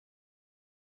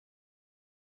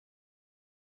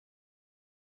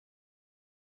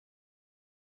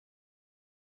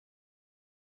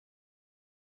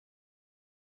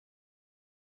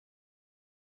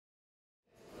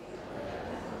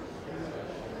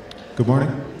Good morning.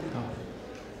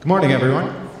 Good morning,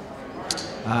 everyone.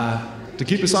 To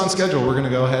keep us on schedule, we're going to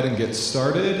go ahead and get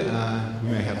started. We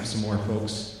may have some more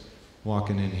folks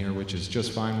walking in here, which is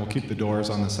just fine. We'll keep the doors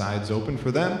on the sides open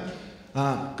for them.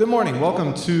 Good morning.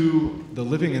 Welcome to the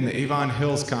Living in the Avon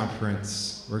Hills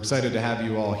Conference. We're excited to have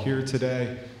you all here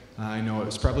today. I know it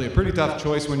was probably a pretty tough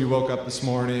choice when you woke up this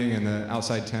morning and the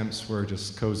outside temps were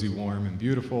just cozy, warm, and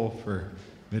beautiful for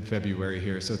mid-February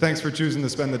here. So thanks for choosing to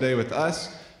spend the day with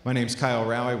us. My name's Kyle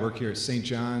Rao. I work here at St.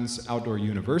 John's Outdoor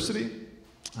University.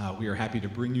 We are happy to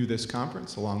bring you this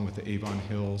conference along with the Avon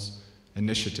Hills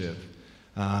Initiative.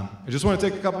 I just want to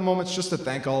take a couple moments just to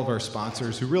thank all of our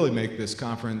sponsors who really make this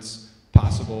conference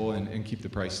possible and keep the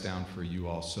price down for you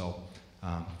all. So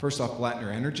first off,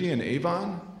 Blattner Energy and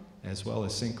Avon, as well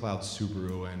as St. Cloud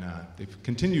Subaru, and they've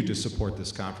continued to support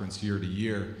this conference year to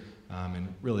year, and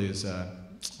really is a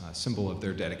symbol of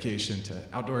their dedication to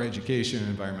outdoor education and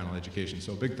environmental education.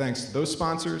 So big thanks to those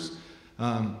sponsors.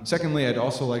 Secondly, I'd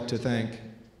also like to thank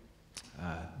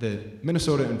the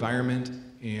Minnesota Environment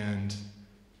and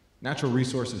Natural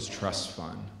Resources Trust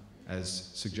Fund, as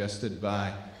suggested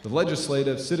by the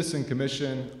Legislative Citizen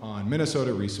Commission on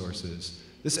Minnesota Resources.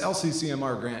 This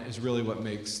LCCMR grant is really what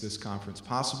makes this conference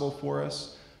possible for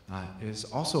us. It has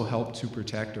also helped to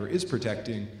protect, or is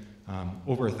protecting,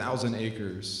 over 1,000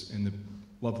 acres in the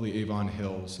lovely Avon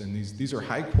Hills. And these are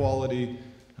high quality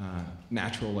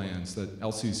natural lands that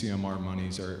LCCMR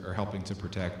monies are helping to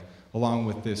protect, along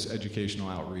with this educational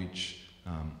outreach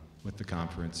with the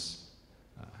conference.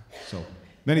 So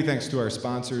many thanks to our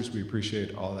sponsors. We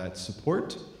appreciate all that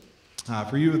support.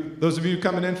 For you, those of you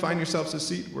coming in, find yourselves a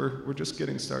seat. We're just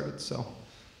getting started, so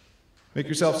make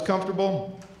yourselves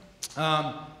comfortable.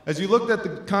 As you looked at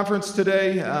the conference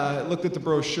today, looked at the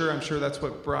brochure, I'm sure that's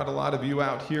what brought a lot of you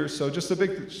out here. So just a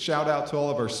big shout out to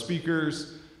all of our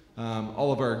speakers,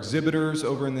 all of our exhibitors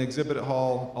over in the exhibit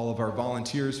hall, all of our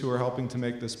volunteers who are helping to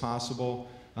make this possible.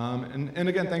 And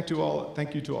again, thank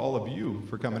you to all of you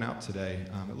for coming out today.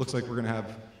 It looks like we're going to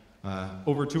have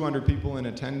over 200 people in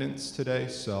attendance today,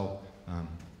 so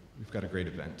we've got a great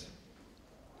event.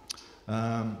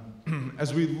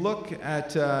 As we look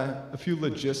at a few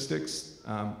logistics,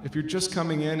 if you're just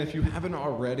coming in, if you haven't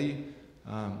already,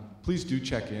 please do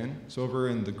check in. So over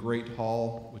in the Great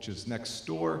Hall, which is next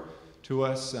door to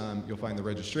us, you'll find the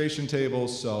registration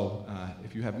tables. So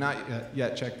if you have not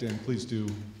yet checked in, please do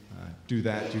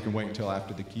that. You can wait until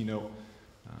after the keynote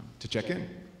to check in.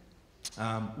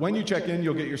 When you check in,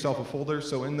 you'll get yourself a folder.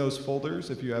 So in those folders,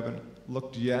 if you haven't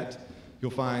looked yet,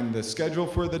 you'll find the schedule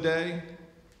for the day.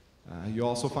 You'll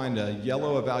also find a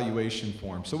yellow evaluation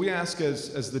form. So we ask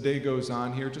as the day goes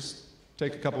on here, just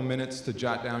take a couple minutes to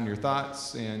jot down your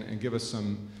thoughts and give us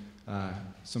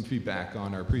some feedback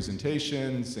on our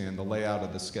presentations and the layout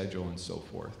of the schedule and so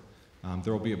forth.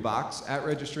 There will be a box at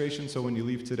registration, so when you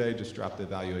leave today, just drop the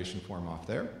evaluation form off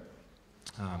there.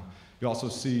 You also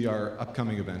see our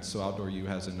upcoming events. So Outdoor U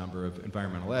has a number of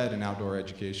environmental ed and outdoor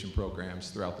education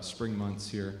programs throughout the spring months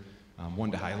here.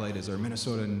 One to highlight is our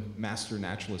Minnesota Master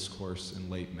Naturalist course in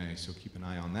late May, so keep an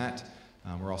eye on that.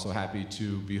 We're also happy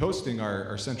to be hosting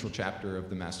our central chapter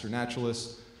of the Master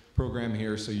Naturalist program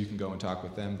here, so you can go and talk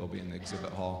with them. They'll be in the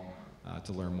exhibit hall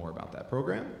to learn more about that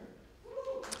program.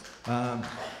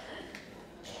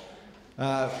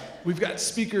 We've got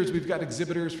speakers, we've got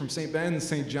exhibitors from St. Ben's,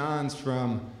 St. John's,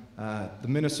 from the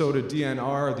Minnesota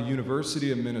DNR, the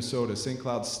University of Minnesota, St.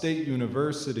 Cloud State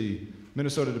University,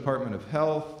 Minnesota Department of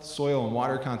Health, Soil and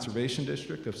Water Conservation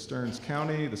District of Stearns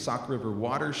County, the Sauk River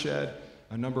Watershed,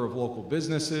 a number of local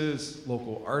businesses,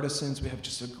 local artisans. We have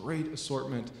just a great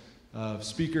assortment of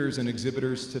speakers and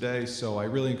exhibitors today, so I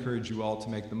really encourage you all to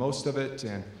make the most of it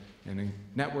and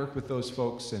network with those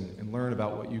folks and learn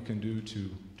about what you can do to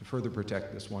further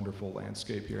protect this wonderful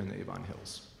landscape here in the Avon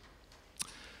Hills.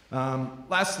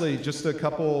 Lastly, just a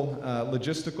couple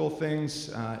logistical things.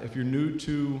 If you're new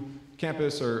to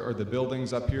campus or the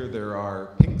buildings up here, there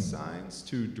are pink signs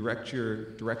to direct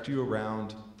you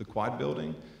around the quad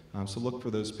building. So look for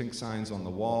those pink signs on the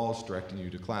walls directing you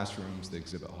to classrooms, the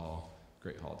exhibit hall,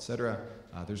 Great Hall, etc.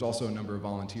 There's also a number of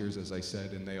volunteers, as I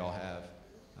said, and they all have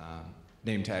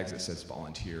name tags that says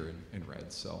volunteer in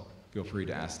red. So feel free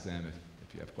to ask them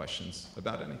if you have questions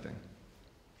about anything.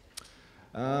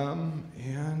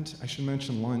 And I should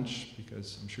mention lunch,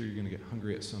 because I'm sure you're going to get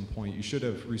hungry at some point. You should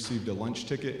have received a lunch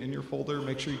ticket in your folder.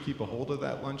 Make sure you keep a hold of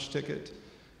that lunch ticket.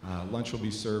 Lunch will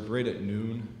be served right at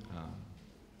noon,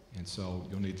 and so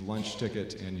you'll need the lunch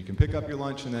ticket, and you can pick up your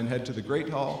lunch and then head to the Great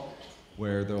Hall,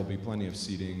 where there will be plenty of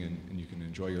seating and you can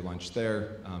enjoy your lunch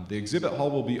there. The exhibit hall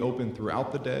will be open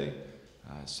throughout the day.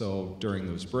 So during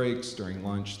those breaks, during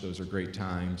lunch, those are great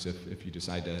times. If you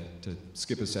decide to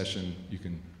skip a session, you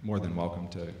can more than welcome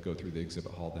to go through the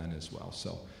exhibit hall then as well.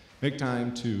 So make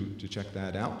time to check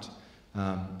that out.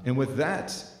 And with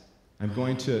that, I'm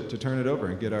going to turn it over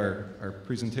and get our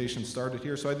presentation started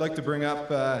here. So I'd like to bring up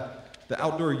the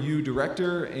Outdoor U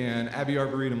Director and Abbey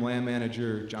Arboretum Land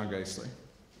Manager, John Geisler.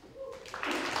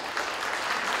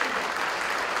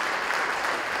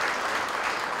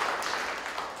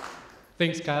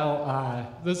 Thanks,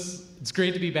 Kyle. It's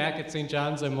great to be back at St.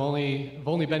 John's. I've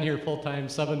only been here full-time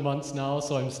 7 months now,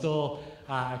 so I'm still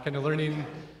kind of learning,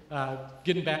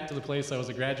 getting back to the place. I was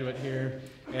a graduate here,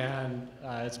 and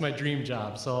it's my dream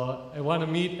job. So I want to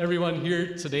meet everyone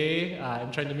here today.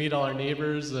 I'm trying to meet all our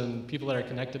neighbors and people that are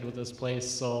connected with this place.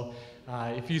 So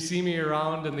if you see me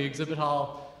around in the exhibit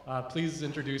hall, please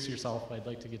introduce yourself. I'd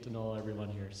like to get to know everyone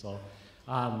here. So.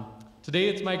 Today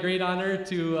it's my great honor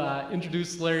to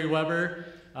introduce Larry Weber.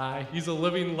 He's a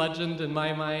living legend in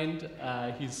my mind.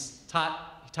 He's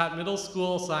taught middle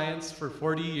school science for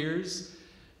 40 years.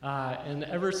 And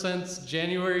ever since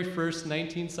January 1st,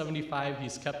 1975,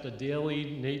 he's kept a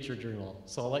daily nature journal.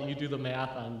 So I'll let you do the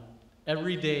math on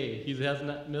every day. He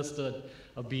hasn't missed a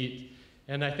beat.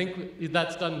 And I think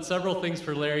that's done several things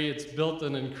for Larry. It's built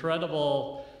an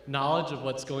incredible knowledge of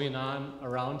what's going on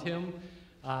around him.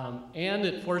 And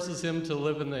it forces him to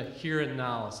live in the here and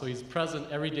now. So he's present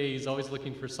every day. He's always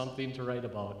looking for something to write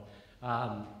about,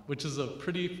 which is a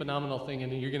pretty phenomenal thing,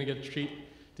 and you're going to get a treat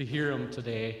to hear him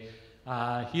today.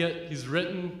 He's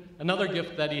written, another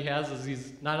gift that he has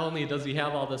is not only does he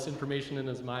have all this information in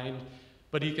his mind,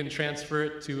 but he can transfer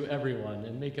it to everyone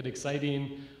and make it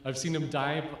exciting. I've seen him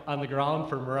dive on the ground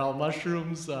for morel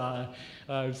mushrooms.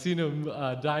 I've seen him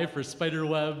dive for spider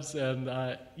webs,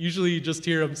 and usually you just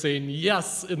hear him saying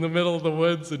yes in the middle of the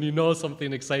woods, and you know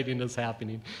something exciting is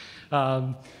happening.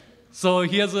 So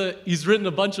he's written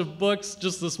a bunch of books.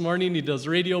 Just this morning, he does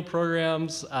radio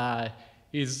programs.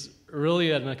 He's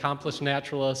really an accomplished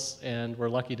naturalist, and we're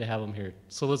lucky to have him here.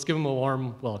 So let's give him a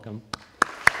warm welcome.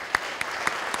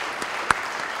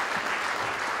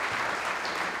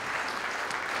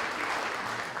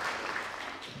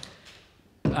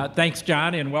 Thanks,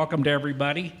 John, and welcome to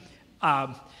everybody.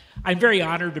 I'm very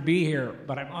honored to be here,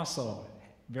 but I'm also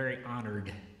very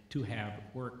honored to have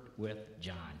worked with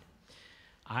John.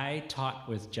 I taught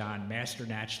with John, Master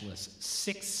Naturalist,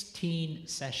 16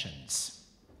 sessions.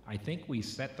 I think we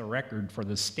set the record for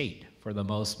the state for the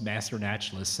most Master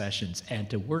Naturalist sessions, and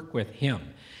to work with him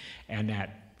and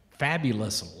that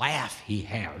fabulous laugh he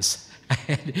has,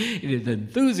 and his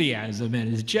enthusiasm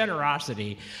and his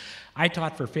generosity. I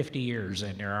taught for 50 years,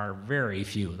 and there are very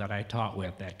few that I taught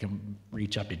with that can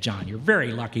reach up to John. You're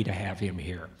very lucky to have him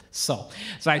here. So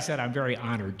as I said, I'm very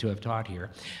honored to have taught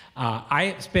here.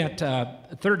 I spent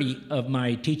 30 of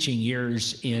my teaching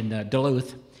years in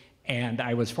Duluth, and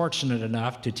I was fortunate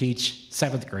enough to teach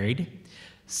 7th grade.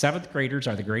 7th graders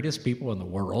are the greatest people in the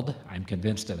world. I'm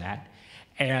convinced of that.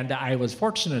 And I was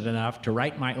fortunate enough to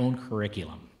write my own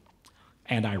curriculum.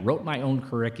 And I wrote my own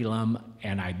curriculum,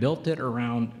 and I built it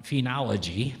around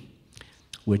phenology,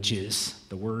 which is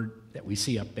the word that we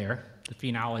see up there, the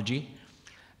phenology.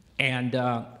 And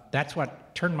that's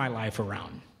what turned my life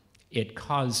around. It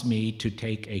caused me to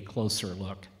take a closer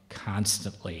look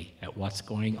constantly at what's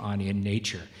going on in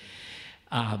nature.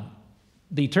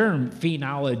 The term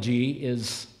phenology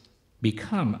is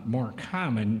become more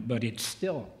common, but it's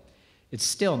still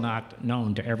not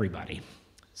known to everybody.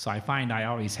 So I find I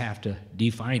always have to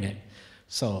define it.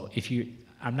 So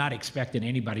I'm not expecting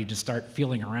anybody to start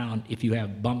feeling around if you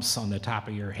have bumps on the top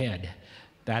of your head.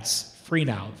 That's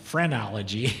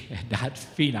phrenology, not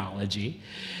phenology.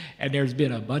 And there's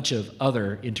been a bunch of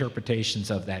other interpretations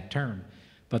of that term.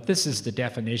 But this is the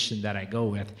definition that I go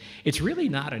with. It's really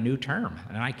not a new term,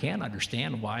 and I can't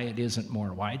understand why it isn't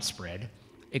more widespread.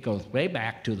 It goes way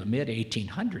back to the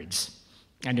mid-1800s.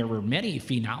 And there were many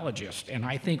phenologists, and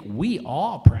I think we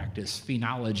all practice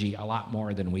phenology a lot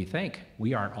more than we think.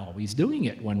 We aren't always doing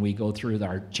it when we go through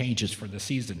our changes for the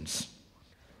seasons.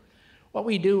 What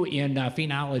we do in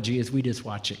phenology is we just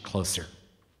watch it closer.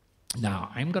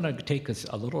 Now, I'm going to take us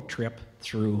a little trip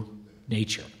through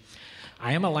nature.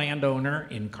 I am a landowner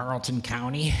in Carleton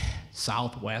County,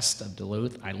 southwest of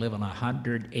Duluth. I live on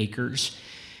 100 acres.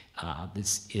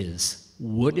 This is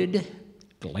wooded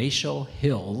glacial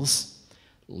hills,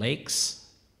 lakes,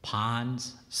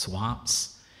 ponds,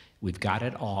 swamps. We've got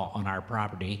it all on our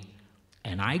property,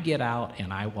 and I get out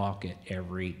and I walk it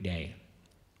every day.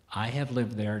 I have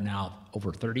lived there now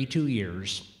over 32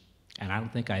 years, and I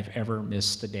don't think I've ever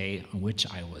missed a day on which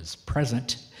I was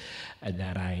present and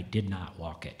that I did not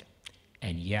walk it.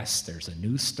 And yes, there's a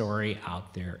new story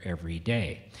out there every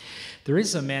day. There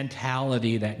is a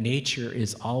mentality that nature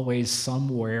is always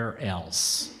somewhere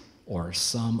else or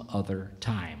some other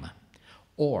time.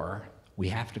 Or we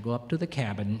have to go up to the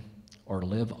cabin or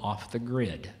live off the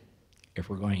grid if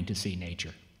we're going to see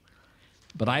nature.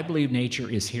 But I believe nature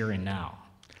is here and now.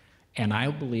 And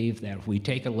I believe that if we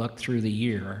take a look through the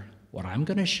year, what I'm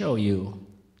going to show you,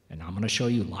 and I'm going to show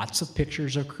you lots of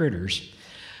pictures of critters,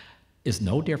 is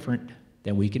no different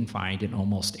than we can find in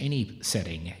almost any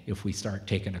setting if we start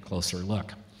taking a closer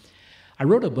look. I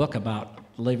wrote a book about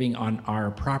living on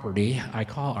our property. I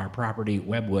call our property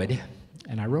Webwood,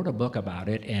 and I wrote a book about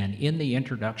it, and in the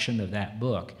introduction of that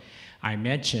book, I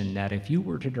mentioned that if you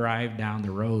were to drive down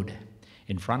the road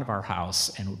in front of our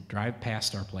house and drive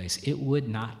past our place, it would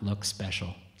not look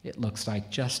special. It looks like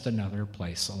just another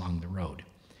place along the road.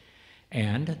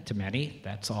 And to many,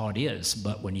 that's all it is.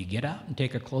 But when you get out and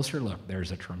take a closer look,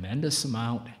 there's a tremendous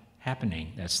amount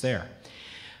happening that's there.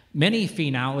 Many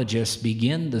phenologists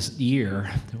begin this year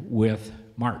with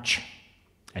March.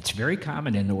 That's very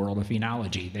common in the world of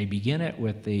phenology. They begin it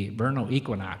with the vernal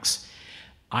equinox.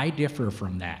 I differ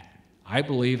from that. I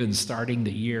believe in starting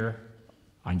the year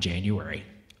on January.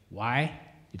 Why?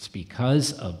 It's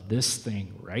because of this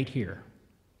thing right here,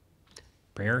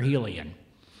 perihelion.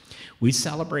 We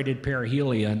celebrated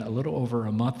perihelion a little over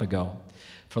a month ago.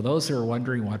 For those who are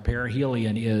wondering what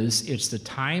perihelion is, it's the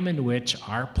time in which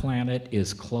our planet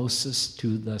is closest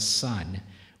to the sun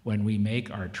when we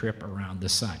make our trip around the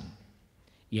sun.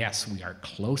 Yes, we are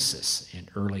closest in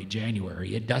early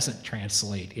January. It doesn't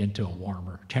translate into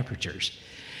warmer temperatures.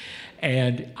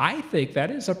 And I think that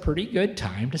is a pretty good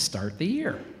time to start the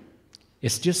year.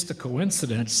 It's just a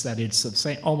coincidence that it's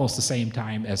almost the same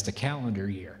time as the calendar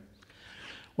year.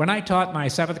 When I taught my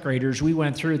 7th graders, we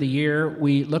went through the year,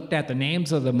 we looked at the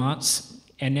names of the months,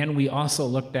 and then we also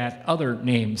looked at other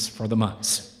names for the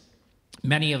months.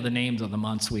 Many of the names of the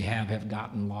months we have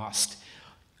gotten lost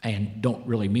and don't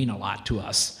really mean a lot to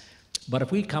us. But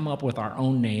if we come up with our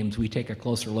own names, we take a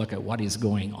closer look at what is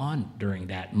going on during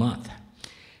that month.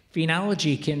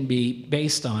 Phenology can be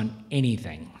based on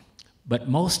anything, but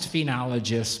most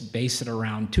phenologists base it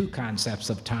around 2 concepts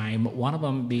of time, one of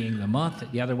them being the month,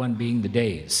 the other one being the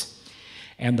days.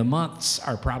 And the months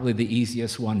are probably the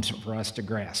easiest ones for us to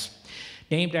grasp.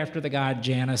 Named after the god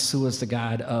Janus, who was the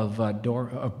god of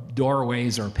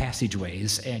doorways or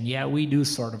passageways, and yeah, we do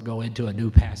sort of go into a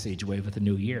new passageway with the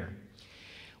new year.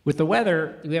 With the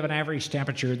weather, we have an average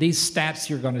temperature. These stats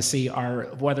you're going to see are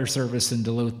Weather Service in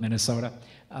Duluth, Minnesota.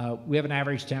 We have an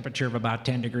average temperature of about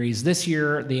 10 degrees. This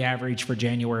year, the average for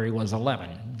January was 11.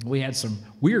 We had some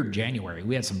weird January.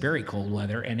 We had some very cold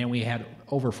weather, and then we had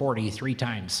over 40 3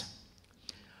 times.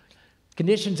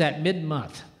 Conditions at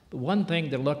mid-month. The one thing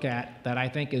to look at that I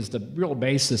think is the real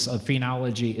basis of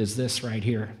phenology is this right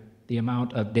here, the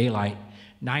amount of daylight,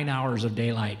 9 hours of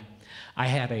daylight. I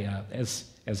had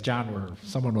as John or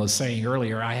someone was saying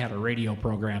earlier, I had a radio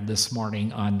program this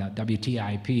morning on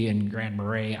WTIP in Grand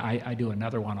Marais. I do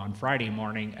another one on Friday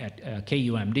morning at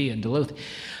KUMD in Duluth.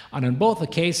 And in both the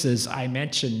cases, I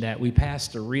mentioned that we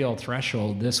passed a real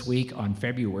threshold this week on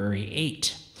February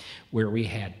 8, where we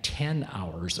had 10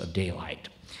 hours of daylight.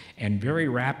 And very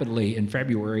rapidly in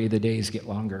February, the days get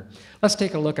longer. Let's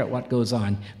take a look at what goes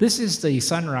on. This is the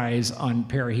sunrise on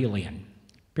perihelion.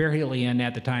 Perihelion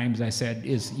at the time, as I said,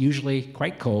 is usually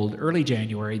quite cold, early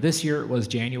January. This year it was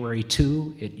January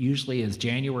 2. It usually is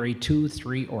January 2,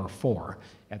 3, or 4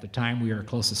 at the time we are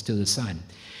closest to the sun.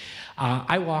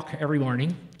 I walk every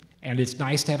morning, and it's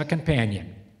nice to have a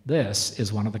companion. This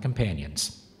is one of the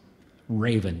companions.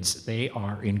 Ravens. They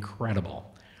are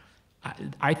incredible.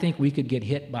 I think we could get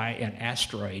hit by an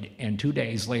asteroid, and 2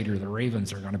 days later, the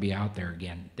ravens are going to be out there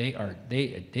again.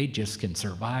 They just can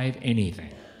survive anything.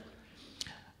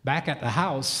 Back at the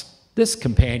house, this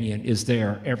companion is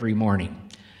there every morning.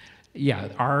 Yeah,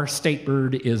 our state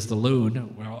bird is the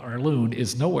loon. Well, our loon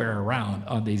is nowhere around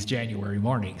on these January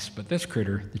mornings, but this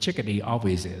critter, the chickadee,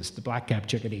 always is, the black-capped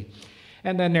chickadee.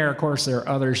 And then there, of course, there are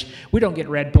others. We don't get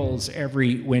redpolls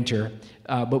every winter,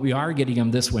 but we are getting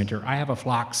them this winter. I have a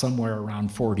flock somewhere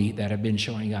around 40 that have been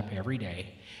showing up every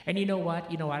day. And you know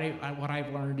what? What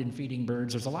I've learned in feeding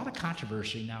birds, there's a lot of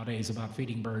controversy nowadays about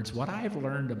feeding birds. What I've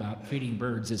learned about feeding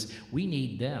birds is we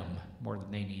need them more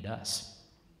than they need us.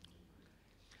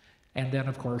 And then,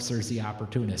 of course, there's the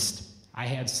opportunist. I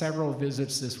had several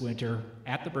visits this winter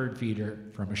at the bird feeder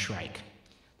from a shrike.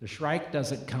 The shrike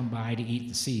doesn't come by to eat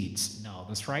the seeds. No,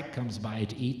 the shrike comes by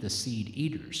to eat the seed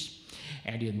eaters.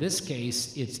 And in this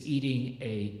case, it's eating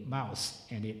a mouse,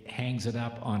 and it hangs it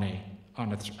up on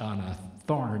on a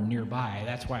thorn nearby.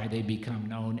 That's why they become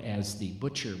known as the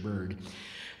butcher bird.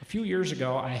 A few years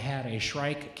ago, I had a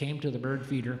shrike came to the bird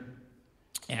feeder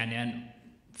and then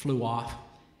flew off,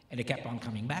 and it kept on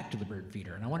coming back to the bird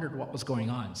feeder, and I wondered what was going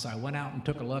on. So I went out and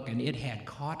took a look, and it had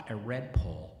caught a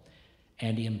redpoll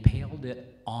and impaled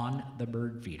it on the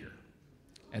bird feeder.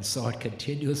 And so it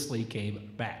continuously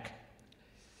came back.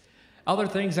 Other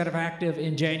things that are active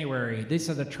in January, these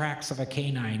are the tracks of a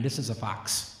canine. This is a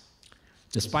fox.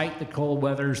 Despite the cold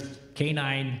weathers,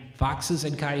 canine foxes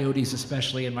and coyotes,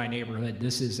 especially in my neighborhood,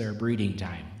 this is their breeding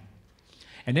time.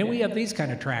 And then we have these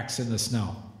kind of tracks in the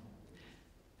snow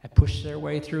that push their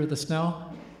way through the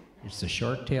snow. It's the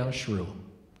short-tailed shrew.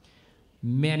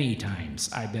 Many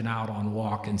times I've been out on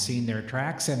walk and seen their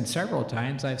tracks, and several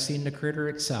times I've seen the critter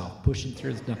itself pushing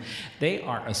through the snow. They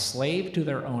are a slave to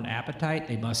their own appetite.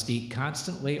 They must eat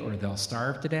constantly or they'll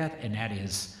starve to death, and that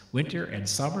is winter and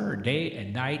summer, day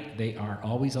and night. They are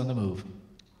always on the move.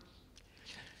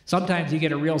 Sometimes you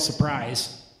get a real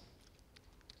surprise.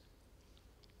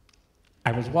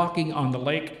 I was walking on the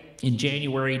lake in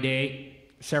January day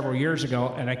several years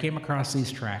ago, and I came across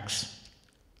these tracks.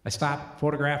 I stopped,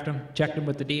 photographed them, checked them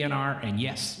with the DNR, and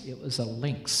yes, it was a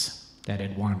lynx that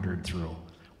had wandered through.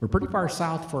 We're pretty far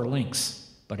south for a lynx,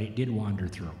 but it did wander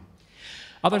through.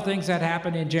 Other things that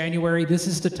happen in January, this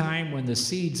is the time when the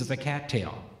seeds of the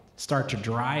cattail start to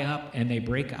dry up and they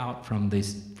break out from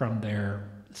their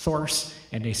source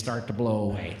and they start to blow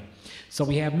away. So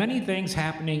we have many things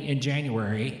happening in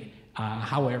January.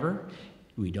 However,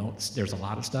 there's a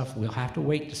lot of stuff we'll have to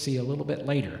wait to see a little bit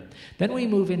later. Then we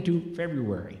move into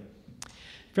February.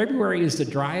 February is the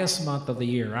driest month of the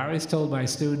year. I always told my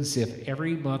students if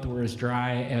every month were as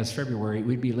dry as February,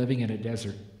 we'd be living in a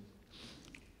desert.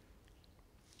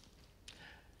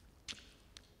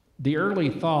 The early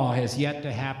thaw has yet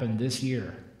to happen this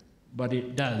year, but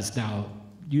it does now.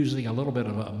 Usually a little bit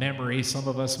of a memory. Some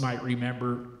of us might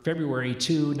remember February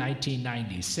 2,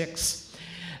 1996.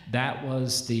 That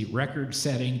was the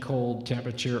record-setting cold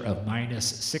temperature of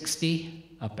 -60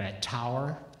 up at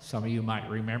Tower. Some of you might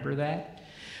remember that.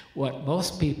 What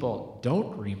most people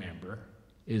don't remember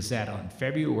is that on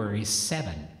February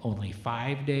 7, only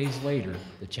 5 days later,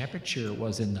 the temperature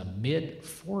was in the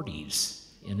mid-40s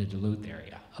in the Duluth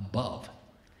area, above.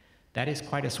 That is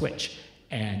quite a switch,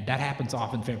 and that happens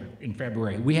often in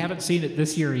February. We haven't seen it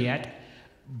this year yet,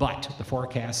 but the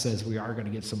forecast says we are going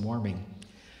to get some warming.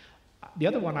 The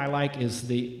other one I like is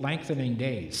the lengthening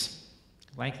days.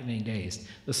 Lengthening days.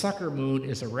 The sucker moon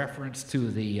is a reference to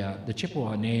the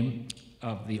Chippewa name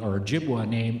of the, or Ojibwa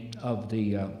name of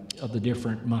the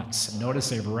different months. Notice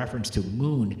they have a reference to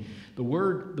moon. The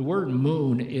word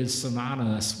moon is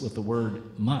synonymous with the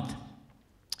word month.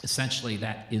 Essentially,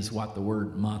 that is what the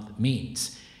word month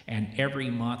means. And every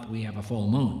month we have a full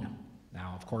moon.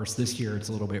 Now, of course, this year it's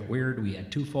a little bit weird. We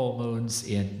had 2 full moons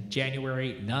in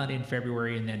January, none in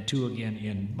February, and then 2 again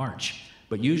in March.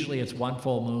 But usually it's 1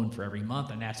 full moon for every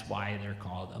month, and that's why they're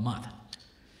called a month.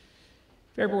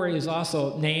 February is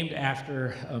also named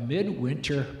after a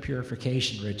midwinter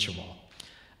purification ritual.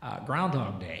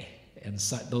 Groundhog Day and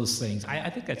those things. I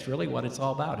think that's really what it's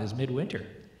all about, is midwinter.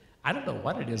 I don't know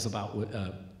what it is about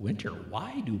winter.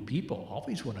 Why do people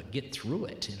always want to get through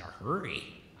it in a hurry?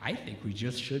 I think we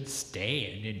just should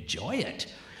stay and enjoy it.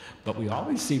 But we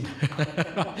always seem to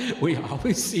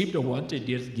want to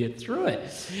just get through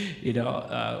it. You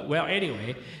know, well,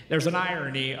 anyway, there's an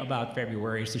irony about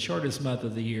February. It's the shortest month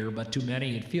of the year, but to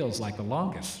many it feels like the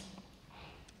longest.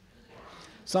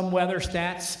 Some weather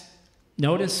stats.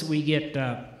 Notice we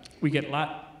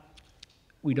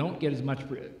don't get as much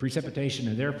precipitation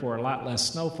and therefore a lot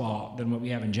less snowfall than what we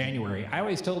have in January. I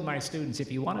always told my students,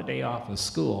 if you want a day off of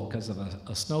school because of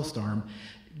a snowstorm,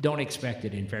 don't expect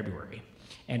it in February.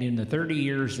 And in the 30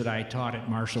 years that I taught at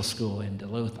Marshall School in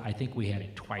Duluth, I think we had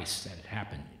it twice that it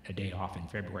happened, a day off in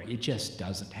February. It just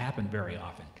doesn't happen very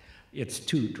often. It's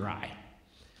too dry.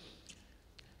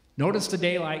 Notice the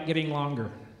daylight getting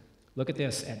longer. Look at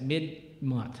this, at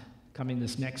mid-month, coming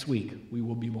this next week, we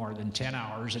will be more than 10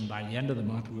 hours, and by the end of the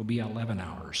month, we'll be 11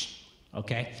 hours,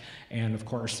 okay? And of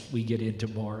course, we get into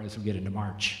more as we get into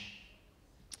March.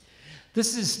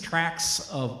 This is tracks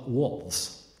of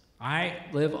wolves. I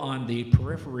live on the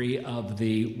periphery of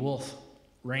the wolf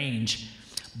range,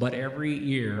 but every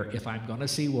year, if I'm gonna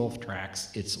see wolf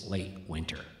tracks, it's late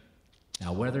winter.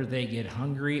 Now, whether they get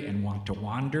hungry and want to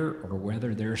wander, or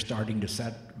whether they're starting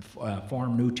to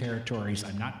form new territories,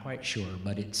 I'm not quite sure,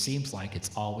 but it seems like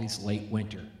it's always late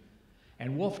winter.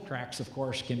 And wolf tracks, of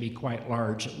course, can be quite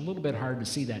large. A little bit hard to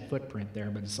see that footprint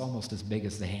there, but it's almost as big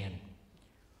as the hand.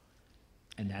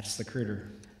 And that's the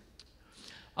critter.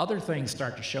 Other things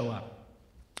start to show up.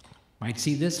 Might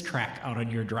see this track out on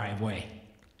your driveway.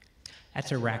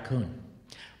 That's a raccoon.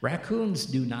 Raccoons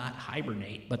do not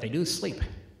hibernate, but they do sleep.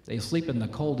 They sleep in the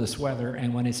coldest weather,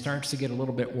 and when it starts to get a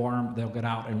little bit warm, they'll get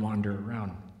out and wander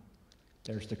around.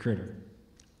 There's the critter.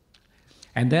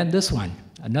 And then this one,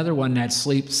 another one that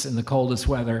sleeps in the coldest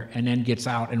weather and then gets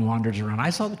out and wanders around.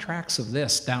 I saw the tracks of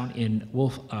this down in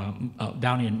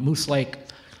Moose Lake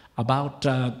about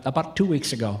 2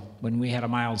 weeks ago when we had a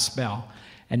mild spell,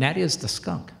 and that is the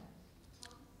skunk.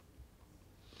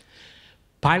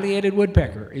 Pileated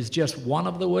woodpecker is just one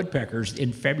of the woodpeckers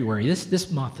in February.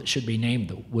 This month should be named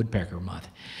the Woodpecker Month.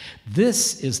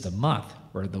 This is the month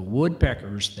where the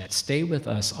woodpeckers that stay with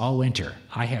us all winter.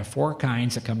 I have 4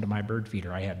 kinds that come to my bird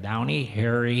feeder. I have downy,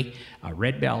 hairy,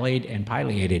 red-bellied, and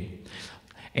pileated.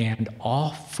 And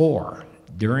all 4,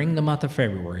 during the month of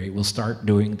February, will start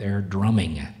doing their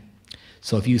drumming.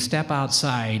 So if you step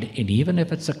outside, and even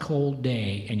if it's a cold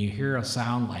day, and you hear a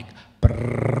sound like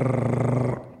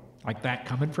brrrr, like that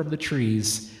coming from the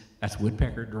trees, that's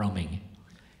woodpecker drumming.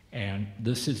 And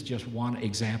this is just one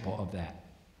example of that.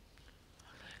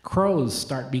 Crows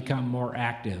start to become more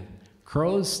active.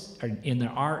 Crows in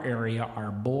our area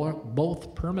are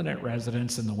both permanent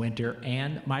residents in the winter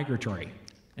and migratory,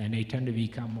 and they tend to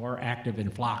become more active in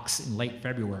flocks in late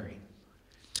February.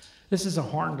 This is a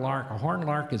horned lark. A horned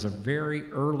lark is a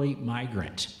very early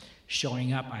migrant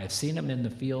showing up. I've seen them in the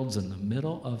fields in the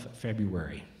middle of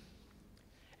February,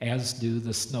 as do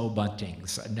the snow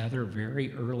buntings, another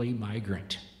very early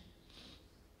migrant.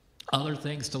 Other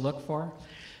things to look for,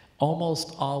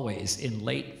 almost always in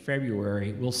late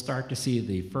February, we'll start to see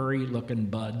the furry-looking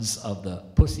buds of the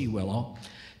pussy willow.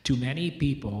 To many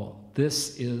people,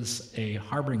 this is a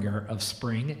harbinger of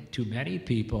spring. To many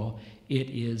people, it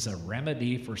is a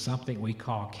remedy for something we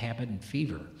call cabin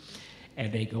fever.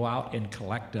 And they go out and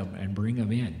collect them and bring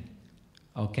them in,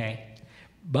 okay?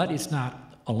 But it's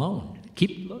not alone.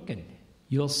 Keep looking.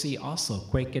 You'll see also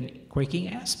quaking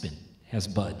aspen has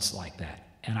buds like that.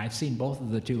 And I've seen both of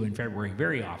the two in February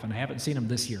very often. I haven't seen them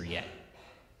this year yet.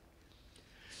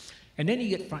 And then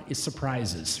you get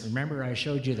surprises. Remember I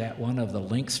showed you that one of the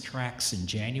lynx tracks in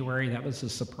January? That was a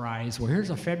surprise. Well,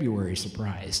 here's a February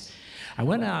surprise. I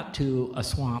went out to a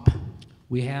swamp.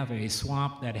 We have a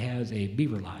swamp that has a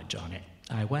beaver lodge on it.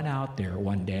 I went out there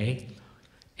one day,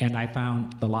 and I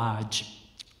found the lodge.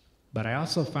 But I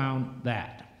also found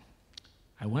that.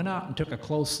 I went out and took a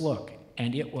close look,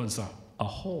 and it was a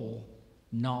hole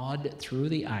gnawed through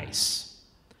the ice.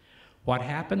 What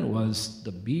happened was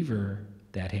the beaver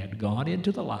that had gone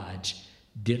into the lodge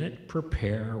didn't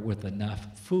prepare with enough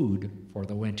food for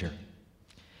the winter.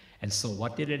 And so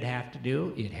what did it have to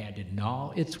do? It had to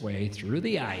gnaw its way through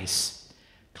the ice,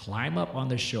 climb up on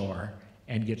the shore,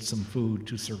 and get some food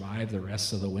to survive the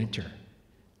rest of the winter.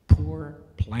 Poor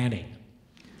planning.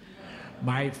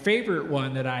 My favorite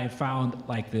one that I found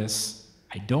like this,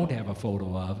 I don't have a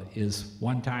photo of, is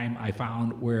one time I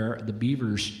found where the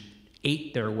beavers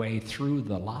ate their way through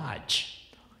the lodge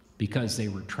because they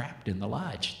were trapped in the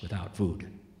lodge without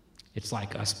food. It's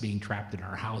like us being trapped in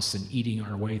our house and eating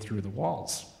our way through the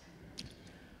walls.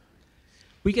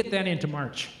 We get then into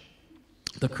March,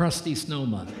 the crusty snow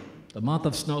month, the month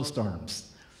of snowstorms.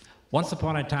 Once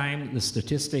upon a time, the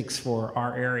statistics for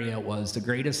our area was the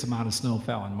greatest amount of snow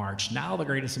fell in March. Now the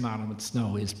greatest amount of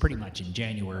snow is pretty much in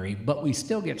January, but we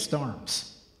still get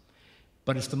storms.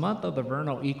 But it's the month of the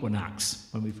vernal equinox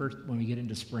when we get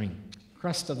into spring.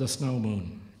 Crust of the snow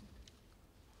moon.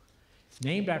 It's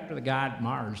named after the god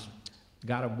Mars,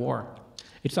 god of war.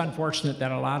 It's unfortunate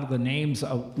that a lot of the names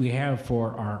we have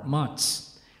for our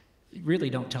months really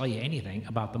don't tell you anything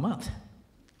about the month.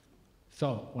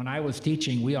 So when I was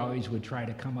teaching, we always would try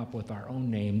to come up with our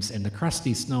own names, and the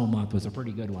crusty snow month was a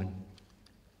pretty good one.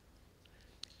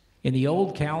 In the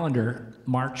old calendar,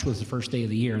 March was the first day of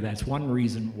the year. That's one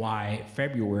reason why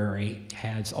February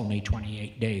has only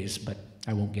 28 days, but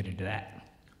I won't get into that.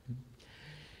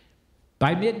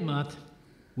 By mid-month,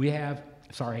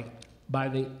 by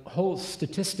the whole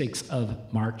statistics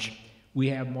of March, we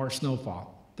have more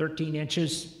snowfall. 13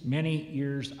 inches, many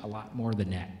years, a lot more than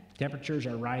that. Temperatures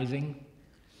are rising.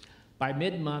 By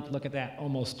mid-month, look at that,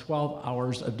 almost 12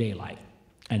 hours of daylight.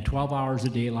 And 12 hours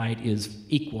of daylight is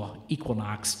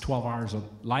equinox, 12 hours of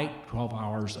light, 12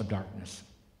 hours of darkness.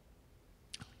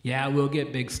 Yeah, we'll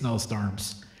get big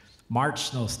snowstorms. March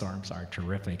snowstorms are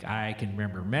terrific. I can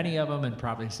remember many of them, and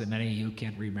probably so many of you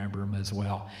can remember them as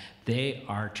well. They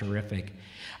are terrific.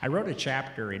 I wrote a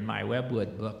chapter in my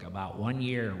Webwood book about 1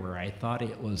 year where I thought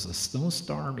it was a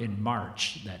snowstorm in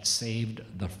March that saved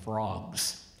the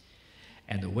frogs.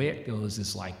 And the way it goes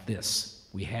is like this.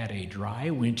 We had a dry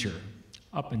winter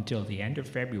up until the end of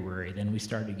February. Then we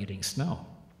started getting snow.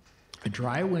 A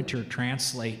dry winter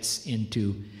translates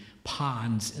into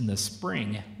ponds in the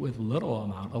spring with little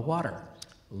amount of water.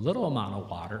 Little amount of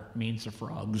water means the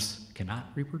frogs cannot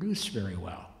reproduce very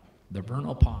well. The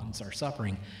vernal ponds are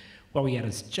suffering. Well, we had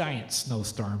this giant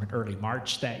snowstorm in early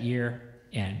March that year,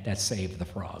 and that saved the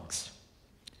frogs.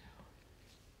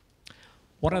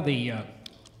 One of the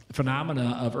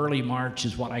phenomena of early March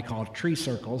is what I call tree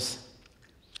circles,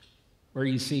 where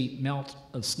you see melt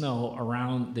of snow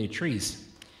around the trees.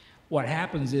 What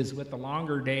happens is with the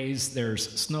longer days,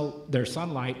 there's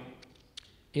sunlight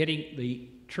hitting the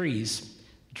trees.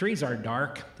 The trees are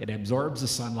dark, it absorbs the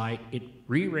sunlight, it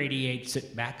re-radiates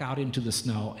it back out into the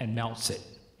snow and melts it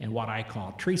in what I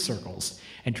call tree circles.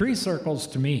 And tree circles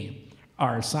to me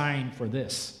are a sign for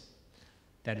this,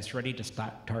 that it's ready to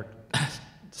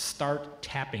start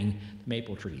tapping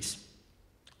maple trees.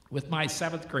 With my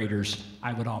 7th graders,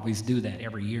 I would always do that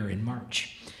every year in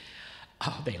March.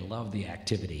 Oh, they love the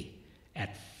activity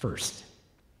at first.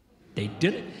 They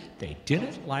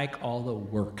didn't like all the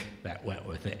work that went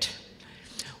with it.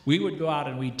 We would go out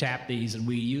and we'd tap these, and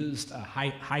we used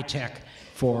high tech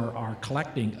for our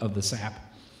collecting of the sap.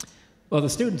 Well, the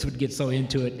students would get so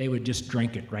into it, they would just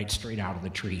drink it right straight out of the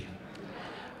tree.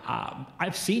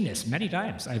 I've seen this many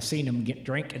times. I've seen them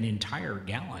drink an entire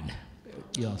gallon,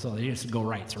 so they just go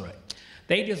right through it.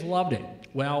 They just loved it.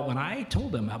 Well, when I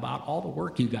told them about all the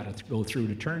work you got to go through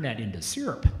to turn that into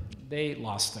syrup, they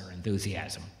lost their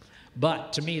enthusiasm.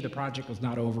 But to me, the project was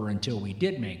not over until we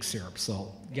did make syrup,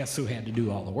 so guess who had to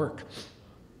do all the work?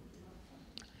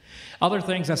 Other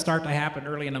things that start to happen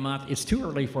early in the month, it's too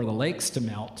early for the lakes to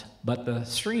melt, but the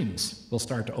streams will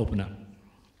start to open up.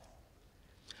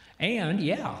 And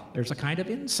yeah, there's a kind of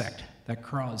insect that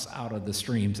crawls out of the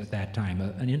streams at that time,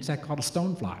 an insect called a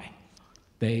stonefly.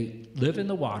 They live in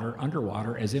the water,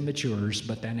 underwater, as immatures,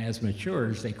 but then as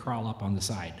matures, they crawl up on the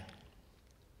side.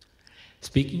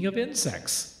 Speaking of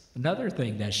insects, another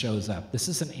thing that shows up, this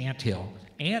is an anthill.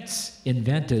 Ants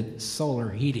invented solar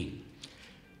heating.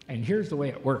 And here's the way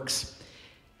it works.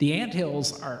 The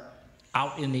anthills are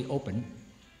out in the open,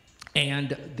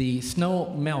 and the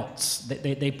snow melts.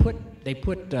 They put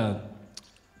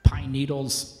pine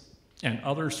needles and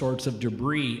other sorts of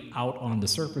debris out on the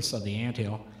surface of the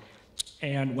anthill,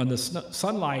 and when the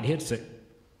sunlight hits it,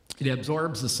 it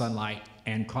absorbs the sunlight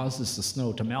and causes the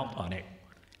snow to melt on it,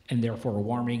 and therefore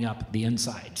warming up the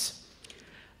insides.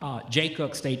 Jay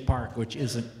Cook State Park, which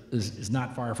is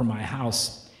not far from my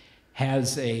house,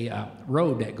 has a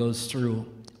road that goes through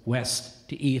west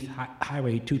to east,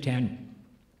 Highway 210.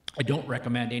 I don't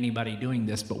recommend anybody doing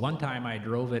this, but one time I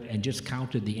drove it and just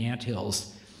counted the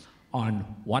anthills on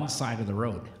one side of the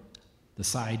road, the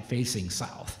side facing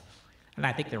south. And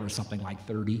I think there was something like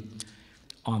 30.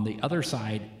 On the other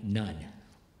side, none.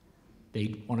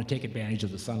 They want to take advantage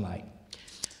of the sunlight.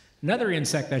 Another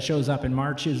insect that shows up in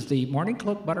March is the morning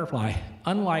cloak butterfly.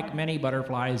 Unlike many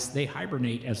butterflies, they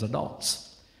hibernate as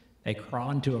adults. They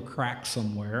crawl into a crack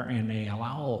somewhere and they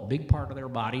allow a big part of their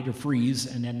body to freeze,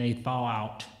 and then they thaw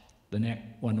out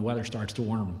when the weather starts to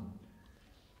warm.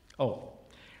 Oh,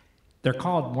 they're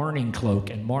called mourning cloak,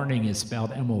 and mourning is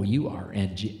spelled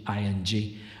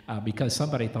M-O-U-R-N-I-N-G, because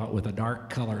somebody thought with a dark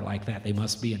color like that they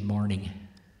must be in mourning.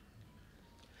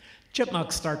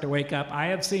 Chipmunks start to wake up. I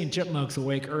have seen chipmunks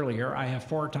awake earlier. I have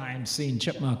 4 times seen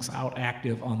chipmunks out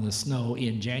active on the snow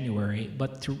in January,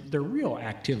 but their real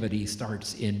activity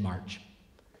starts in March.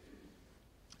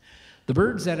 The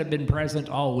birds that have been present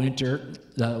all winter,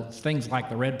 things like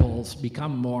the redpolls,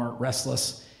 become more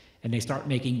restless, and they start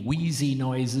making wheezy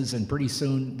noises, and pretty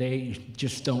soon they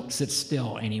just don't sit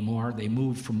still anymore. They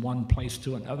move from one place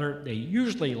to another. They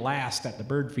usually last at the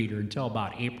bird feeder until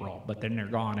about April, but then they're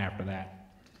gone after that.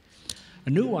 A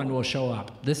new one will show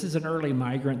up. This is an early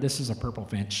migrant. This is a purple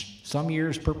finch. Some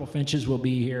years purple finches will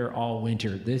be here all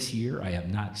winter. This year I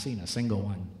have not seen a single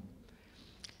one.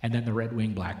 And then the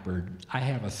red-winged blackbird. I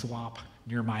have a swamp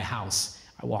near my house.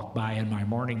 I walk by in my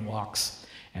morning walks,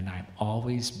 and I'm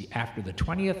always, after the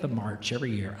 20th of March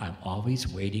every year, I'm always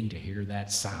waiting to hear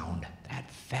that sound,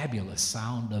 that fabulous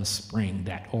sound of spring,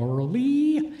 that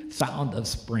orally sound of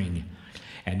spring.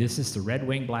 And this is the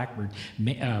red-winged blackbird.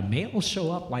 Males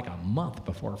show up like a month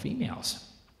before females.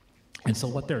 And so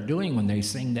what they're doing when they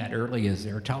sing that early is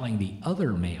they're telling the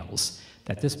other males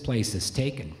that this place is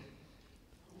taken.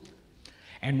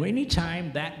 And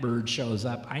anytime that bird shows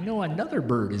up, I know another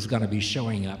bird is going to be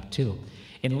showing up too.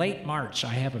 In late March,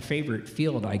 I have a favorite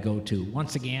field I go to.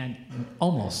 Once again,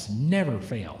 almost never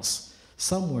fails.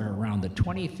 Somewhere around the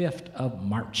 25th of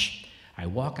March, I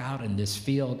walk out in this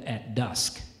field at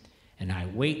dusk, and I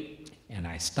wait, and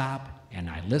I stop, and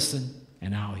I listen,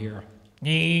 and I'll hear,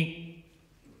 meet,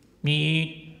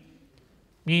 meet,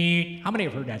 meet. How many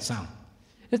have heard that sound?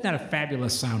 Isn't that a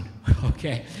fabulous sound?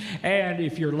 Okay. And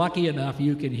if you're lucky enough,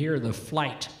 you can hear the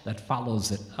flight that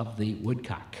follows it of the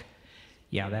woodcock.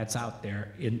 Yeah, that's out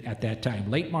there at that time.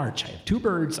 Late March, I have two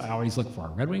birds I always look for,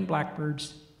 red-winged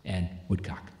blackbirds and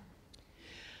woodcock.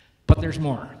 But there's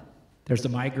more. There's the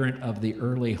migrant of the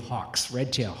early hawks,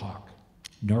 red-tailed hawk,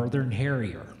 northern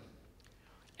harrier,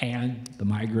 and the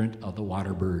migrant of the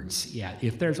water birds. Yeah,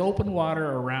 if there's open water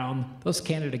around, those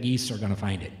Canada geese are going to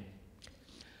find it.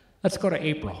 Let's go to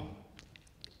April.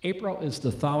 April is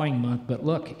the thawing month, but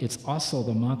look, it's also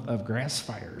the month of grass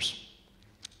fires.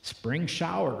 Spring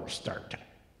showers start.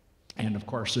 And of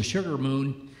course, the sugar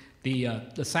moon, the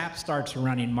sap starts to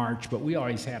run in March, but we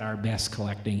always had our best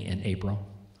collecting in April.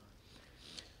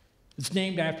 It's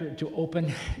named after it to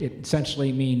open. It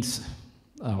essentially means,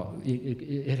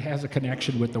 it has a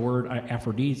connection with the word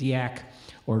aphrodisiac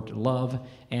or to love.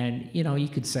 And, you know, you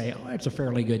could say, oh, it's a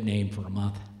fairly good name for a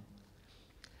month.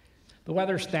 The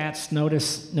weather stats,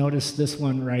 notice this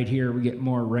one right here, we get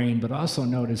more rain, but also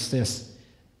notice this.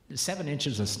 7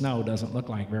 inches of snow doesn't look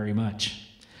like very much.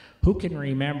 Who can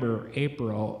remember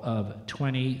April of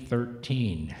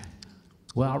 2013?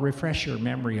 Well, refresh your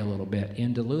memory a little bit.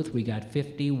 In Duluth, we got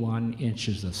 51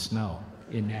 inches of snow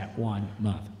in that 1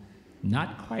 month.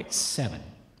 Not quite 7.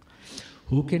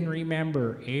 Who can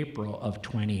remember April of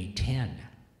 2010?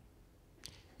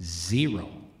 0.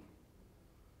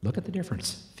 Look at the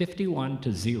difference, 51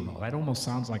 to 0. That almost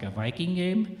sounds like a Viking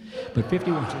game, but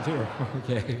 51 to 0,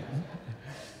 okay.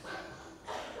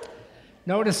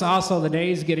 Notice also the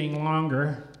days getting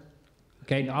longer.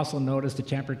 Okay, also notice the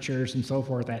temperatures and so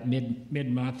forth at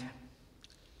mid-month.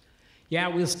 Yeah,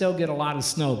 we'll still get a lot of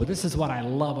snow, but this is what I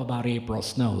love about April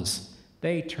snows.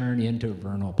 They turn into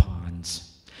vernal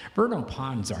ponds. Vernal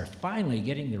ponds are finally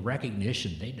getting the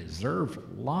recognition they deserved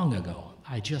long ago.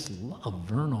 I just love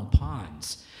vernal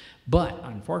ponds. But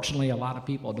unfortunately, a lot of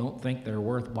people don't think they're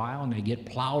worthwhile, and they get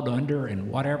plowed under and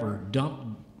whatever,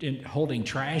 dumped in holding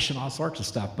trash and all sorts of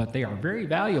stuff, but they are very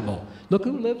valuable. Look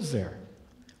who lives there.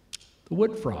 The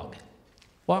wood frog.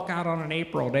 Walk out on an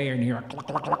April day and you hear cluck,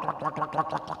 cluck, cluck, cluck, cluck, cluck,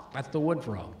 cluck, cluck. That's the wood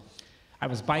frog. I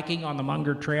was biking on the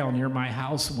Munger Trail near my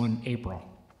house one April,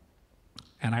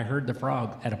 and I heard the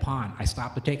frog at a pond. I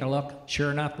stopped to take a look.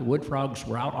 Sure enough, the wood frogs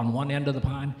were out on one end of the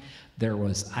pond. There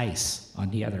was ice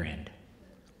on the other end.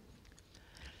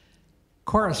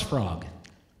 Chorus frog.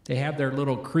 They have their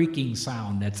little creaking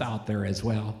sound that's out there as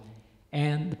well.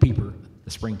 And the peeper,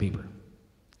 the spring peeper.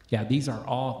 Yeah, these are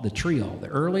all the trio. The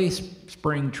early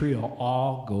spring trio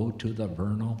all go to the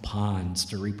vernal ponds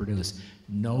to reproduce.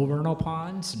 No vernal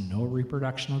ponds, no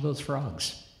reproduction of those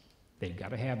frogs. They've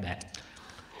got to have that.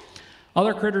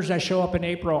 Other critters that show up in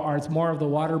April are more of the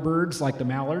water birds like the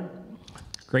mallard,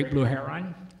 great blue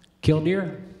heron,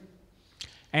 killdeer,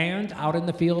 and out in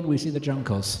the field we see the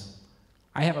juncos.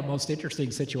 I have a most interesting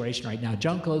situation right now.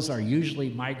 Juncos are usually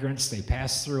migrants. They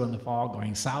pass through in the fall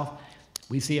going south.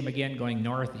 We see them again going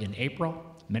north in April.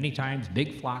 Many times,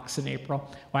 big flocks in April.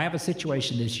 Well, I have a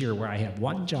situation this year where I have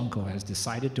one junco has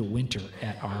decided to winter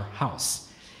at our house.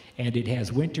 And it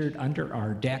has wintered under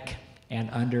our deck and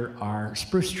under our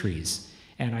spruce trees.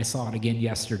 And I saw it again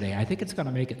yesterday. I think it's going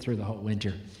to make it through the whole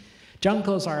winter.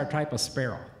 Juncos are a type of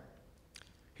sparrow.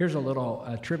 Here's a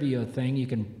little trivia thing you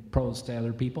can pose to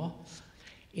other people.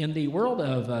 In the world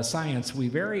of science, we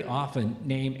very often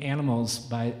name animals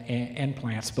and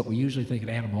plants, but we usually think of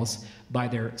animals by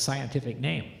their scientific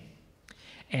name.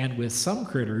 And with some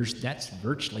critters, that's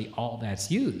virtually all that's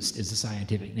used is a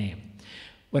scientific name.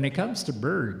 When it comes to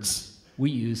birds,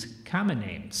 we use common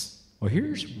names. Well,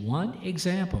 here's one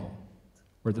example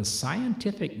where the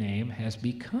scientific name has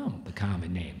become the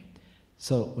common name.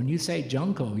 So when you say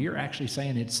junco, you're actually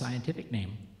saying its scientific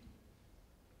name.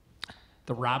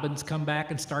 The robins come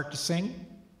back and start to sing,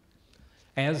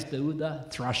 as do the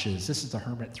thrushes. This is the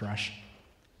hermit thrush.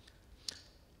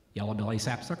 Yellow-belly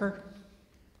sapsucker,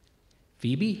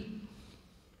 phoebe,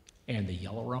 and the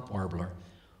yellow-rump warbler.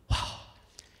 Wow,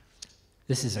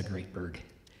 this is a great bird.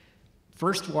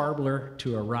 First warbler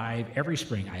to arrive every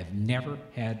spring. I have never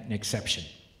had an exception.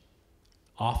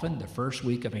 Often the first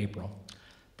week of April.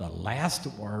 The last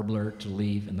warbler to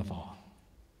leave in the fall.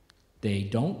 They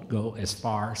don't go as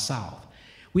far south.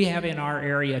 We have in our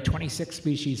area 26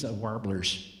 species of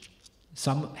warblers,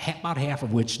 about half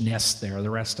of which nest there. The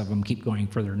rest of them keep going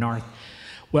further north.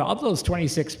 Well, of those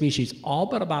 26 species, all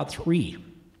but about 3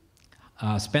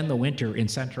 spend the winter in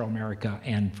Central America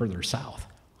and further south.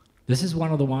 This is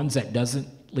one of the ones that doesn't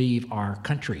leave our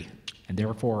country, and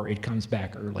therefore it comes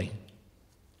back early.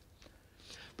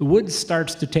 The wood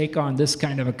starts to take on this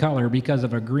kind of a color because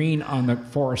of a green on the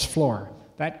forest floor.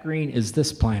 That green is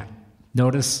this plant.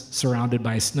 Notice surrounded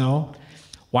by snow.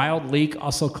 Wild leek,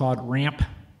 also called ramp,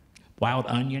 wild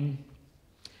onion,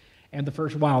 and the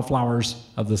first wildflowers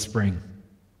of the spring.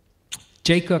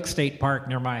 Jay Cook State Park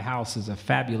near my house is a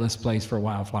fabulous place for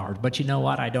wildflowers, but you know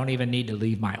what? I don't even need to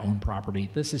leave my own property.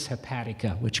 This is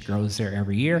hepatica, which grows there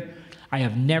every year. I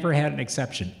have never had an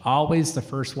exception, always the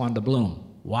first one to bloom.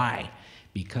 Why?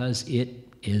 Because it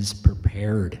is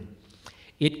prepared.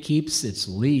 It keeps its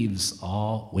leaves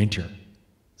all winter,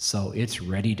 so it's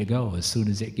ready to go as soon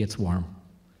as it gets warm.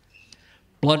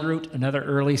 Bloodroot, another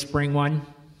early spring one.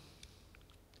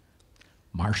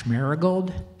 Marsh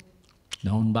marigold,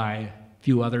 known by a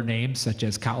few other names such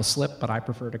as cowslip, but I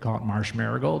prefer to call it marsh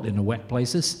marigold in the wet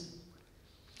places.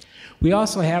 We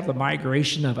also have the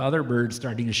migration of other birds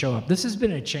starting to show up. This has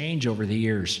been a change over the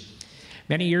years.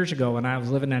 Many years ago when I was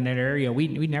living in that area, we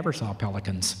never saw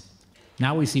pelicans.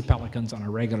 Now we see pelicans on a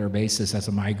regular basis as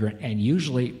a migrant, and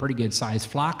usually pretty good sized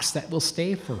flocks that will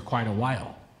stay for quite a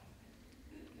while.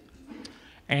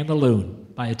 And the loon.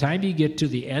 By the time you get to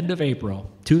the end of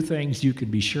April, two things you can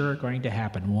be sure are going to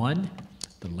happen. One,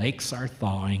 the lakes are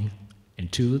thawing,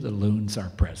 and two, the loons are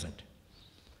present.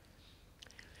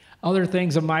 Other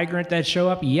things, a migrant that show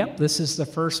up, yep, this is the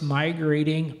first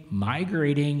migrating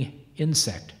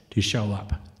insect to show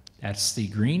up. That's the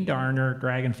green darner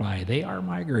dragonfly. They are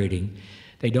migrating.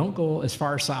 They don't go as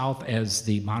far south as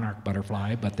the monarch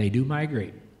butterfly, but they do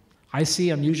migrate. I see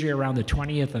them usually around the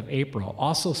 20th of April.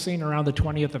 Also seen around the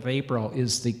 20th of April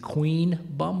is the queen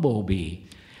bumblebee.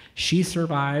 She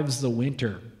survives the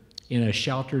winter in a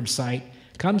sheltered site,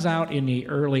 comes out in the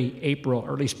early April,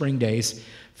 early spring days,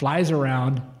 flies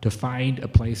around to find a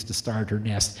place to start her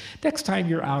nest. Next time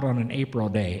you're out on an April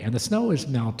day and the snow is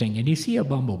melting and you see a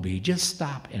bumblebee, just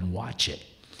stop and watch it.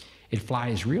 It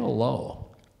flies real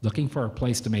low, looking for a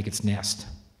place to make its nest.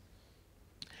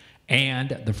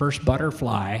 And the first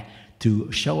butterfly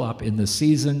to show up in the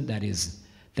season that is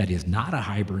not a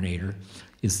hibernator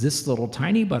is this little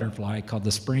tiny butterfly called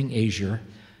the spring azure.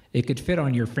 It could fit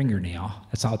on your fingernail.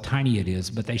 That's how tiny it is.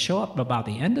 But they show up about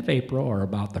the end of April or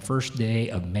about the first day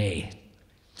of May.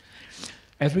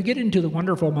 As we get into the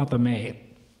wonderful month of May,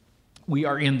 we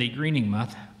are in the greening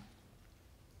month.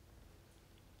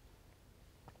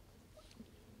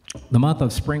 The month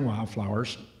of spring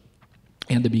wildflowers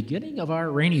and the beginning of our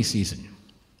rainy season.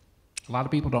 A lot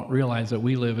of people don't realize that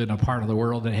we live in a part of the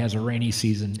world that has a rainy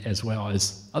season as well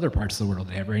as other parts of the world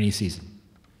that have rainy season.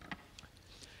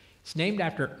 It's named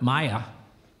after Maya,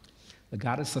 the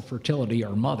goddess of fertility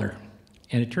or mother,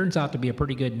 and it turns out to be a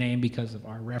pretty good name because of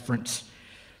our reference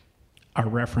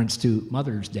to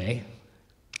Mother's Day.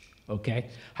 Okay.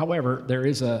 However, there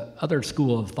is a other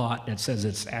school of thought that says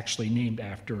it's actually named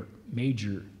after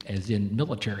major, as in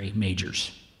military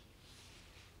majors.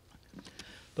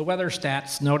 The weather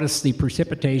stats, notice the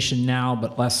precipitation now,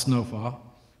 but less snowfall.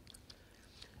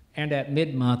 And at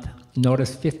mid-month,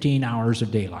 notice 15 hours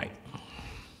of daylight.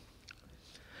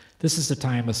 This is the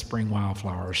time of spring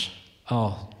wildflowers.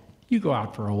 Oh, you go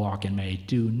out for a walk in May.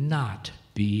 Do not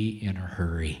be in a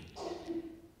hurry.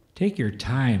 Take your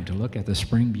time to look at the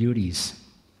spring beauties,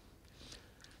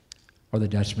 or the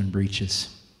Dutchman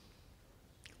breeches,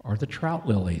 or the trout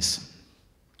lilies,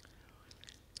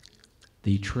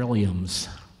 the trilliums,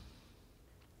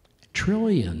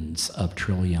 trillions of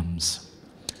trilliums.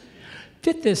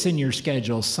 Fit this in your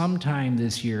schedule sometime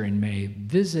this year in May.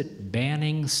 Visit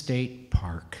Banning State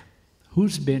Park.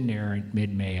 Who's been there in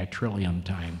mid-May at trillium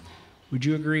time? Would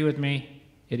you agree with me?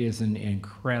 It is an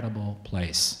incredible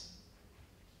place.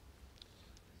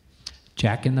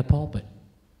 Jack in the Pulpit.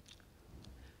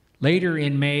 Later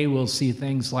in May, we'll see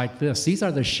things like this. These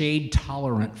are the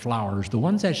shade-tolerant flowers. The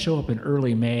ones that show up in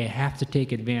early May have to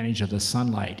take advantage of the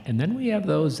sunlight. And then we have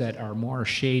those that are more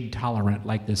shade-tolerant,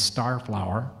 like this star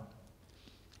flower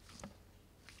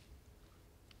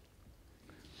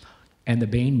and the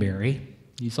baneberry.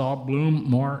 These all bloom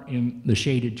more in the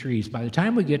shaded trees. By the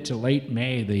time we get to late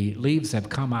May, the leaves have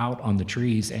come out on the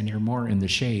trees and they're more in the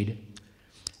shade.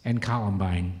 And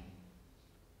columbine.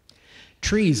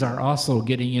 Trees are also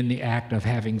getting in the act of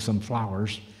having some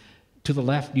flowers. To the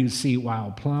left, you see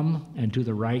wild plum, and to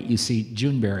the right, you see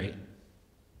juneberry.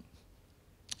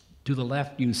 To the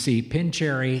left, you see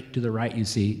pincherry. To the right, you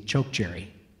see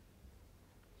chokecherry.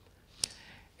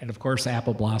 And of course,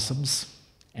 apple blossoms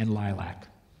and lilac.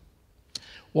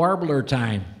 Warbler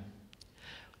time.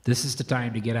 This is the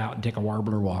time to get out and take a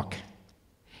warbler walk.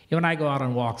 When I go out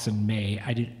on walks in May,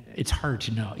 it's hard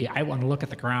to know. Yeah, I want to look at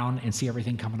the ground and see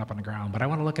everything coming up on the ground, but I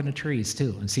want to look in the trees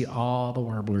too and see all the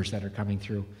warblers that are coming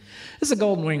through. This is a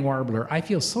golden wing warbler. I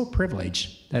feel so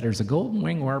privileged that there's a golden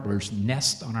wing warbler's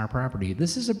nest on our property.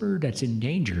 This is a bird that's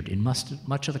endangered in much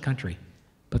of the country,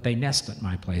 but they nest at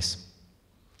my place.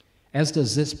 As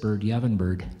does this bird, the Avon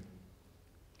bird.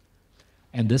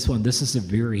 And this is a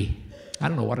veery. I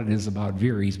don't know what it is about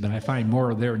veeries, but I find more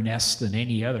of their nests than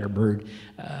any other bird.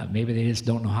 Maybe they just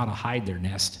don't know how to hide their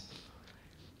nest.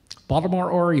 Baltimore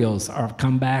Orioles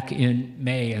come back in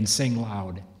May and sing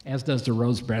loud, as does the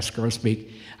rose-breast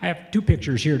grosbeak. I have 2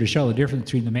 pictures here to show the difference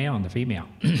between the male and the female.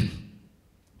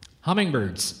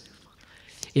 Hummingbirds.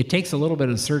 It takes a little bit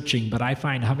of searching, but I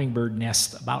find hummingbird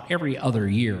nests about every other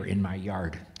year in my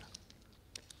yard.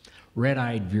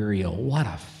 Red-eyed vireo, what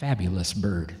a fabulous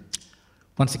bird.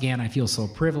 Once again, I feel so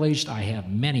privileged. I have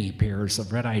many pairs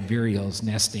of red-eyed vireos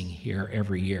nesting here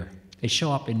every year. They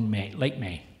show up in late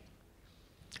May.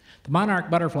 The monarch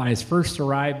butterflies first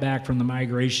arrive back from the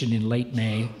migration in late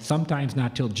May, sometimes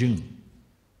not till June.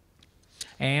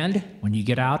 And when you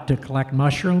get out to collect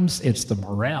mushrooms, it's the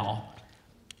morel.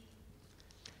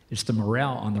 It's the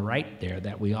morel on the right there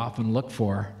that we often look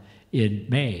for in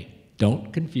May.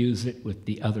 Don't confuse it with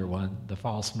the other one, the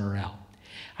false morel.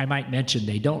 I might mention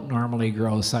they don't normally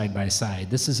grow side by side.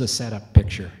 This is a setup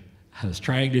picture. I'm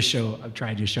trying to show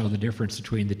the difference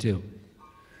between the two.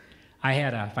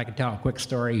 If I could tell a quick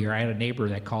story here, I had a neighbor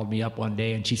that called me up one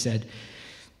day and she said,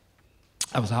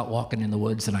 I was out walking in the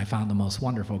woods and I found the most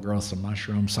wonderful growths of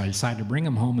mushrooms, so I decided to bring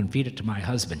them home and feed it to my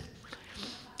husband.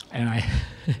 And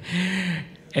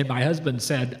and my husband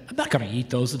said, I'm not going to eat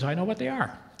those until I know what they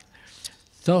are.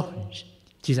 So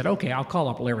she said, okay, I'll call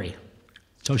up Larry.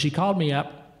 So she called me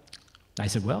up. I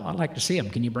said, well, I'd like to see them.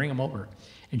 Can you bring them over?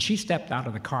 And she stepped out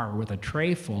of the car with a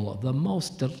tray full of the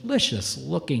most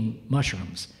delicious-looking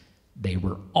mushrooms. They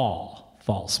were all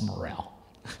false morel.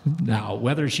 Now,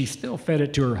 whether she still fed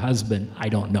it to her husband, I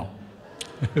don't know.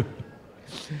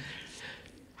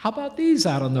 How about these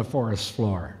out on the forest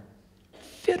floor?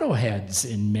 Fiddleheads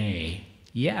in May.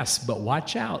 Yes, but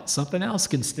watch out. Something else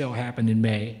can still happen in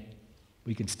May.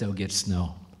 We can still get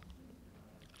snow.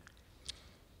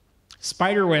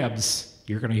 Spider webs.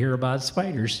 You're going to hear about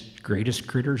spiders, greatest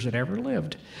critters that ever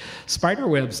lived. Spider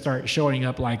webs start showing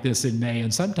up like this in May,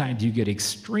 and sometimes you get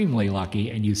extremely lucky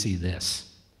and you see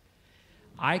this.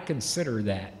 I consider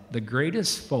that the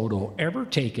greatest photo ever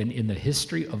taken in the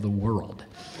history of the world.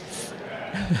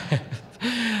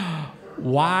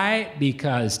 Why?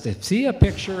 Because to see a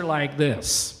picture like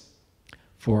this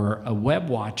for a web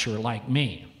watcher like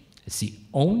me, it's the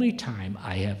only time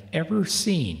I have ever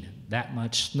seen that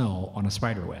much snow on a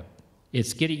spider web.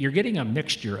 You're getting a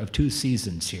mixture of 2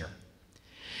 seasons here.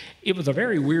 It was a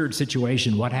very weird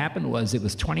situation. What happened was it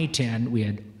was 2010. We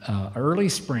had early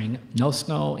spring, no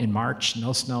snow in March,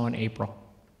 no snow in April.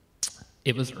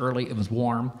 It was early, it was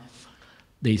warm.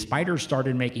 The spiders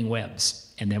started making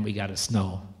webs, and then we got a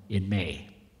snow in May,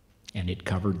 and it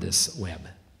covered this web.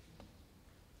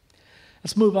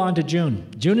 Let's move on to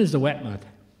June. June is the wet month,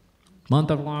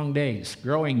 month of long days,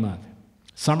 growing month,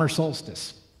 summer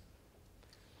solstice.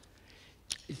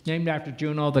 It's named after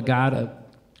Juno, the god of,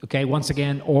 once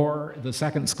again, or the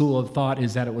second school of thought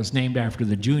is that it was named after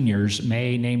the juniors,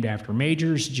 May named after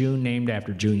majors, June named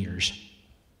after juniors.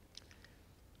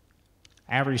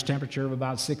 Average temperature of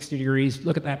about 60 degrees.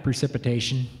 Look at that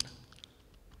precipitation.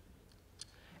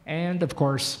 And, of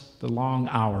course, the long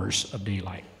hours of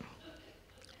daylight.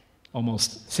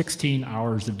 Almost 16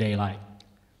 hours of daylight.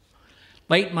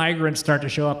 Late migrants start to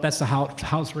show up. That's the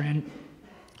house wren.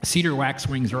 Cedar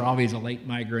waxwings are always a late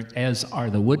migrant, as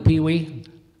are the wood pewee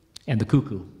and the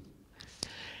cuckoo.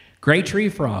 Gray tree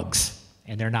frogs,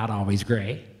 and they're not always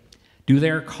gray, do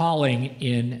their calling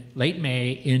in late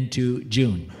May into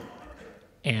June.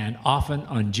 And often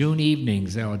on June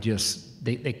evenings, they'll just,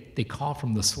 they call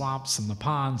from the swamps and the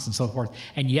ponds and so forth,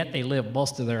 and yet they live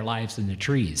most of their lives in the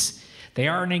trees. They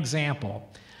are an example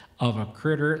of a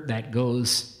critter that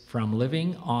goes from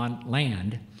living on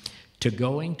land to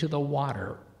going to the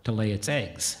water to lay its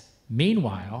eggs.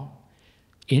 Meanwhile,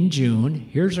 in June,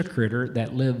 here's a critter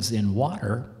that lives in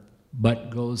water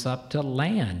but goes up to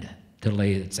land to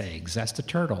lay its eggs. That's the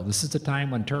turtle. This is the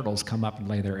time when turtles come up and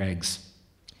lay their eggs.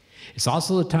 It's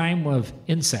also the time of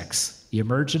insects, the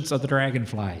emergence of the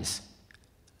dragonflies.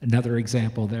 Another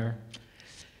example there.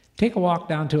 Take a walk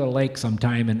down to a lake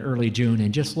sometime in early June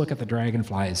and just look at the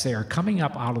dragonflies. They are coming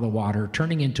up out of the water,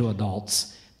 turning into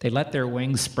adults. They let their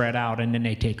wings spread out, and then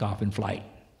they take off in flight.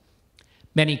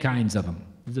 Many kinds of them.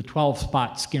 The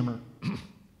 12-spot skimmer.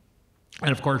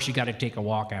 And, of course, you got to take a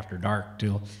walk after dark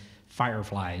to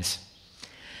fireflies.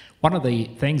 One of the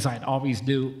things I'd always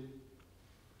do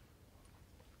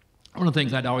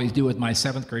with my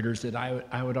 7th graders is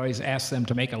I would always ask them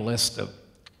to make a list of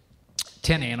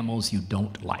 10 animals you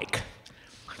don't like.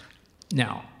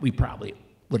 Now, we probably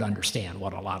would understand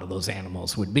what a lot of those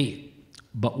animals would be.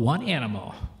 But one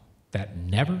animal that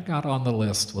never got on the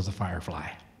list was a firefly.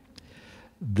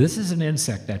 This is an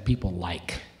insect that people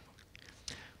like.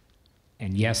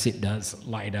 And yes, it does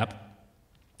light up.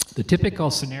 The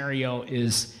typical scenario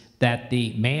is that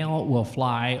the male will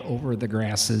fly over the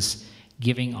grasses,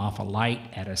 giving off a light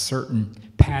at a certain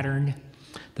pattern.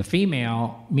 The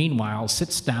female, meanwhile,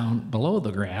 sits down below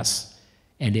the grass,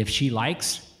 and if she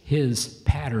likes his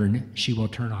pattern, she will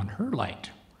turn on her light,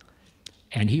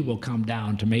 and he will come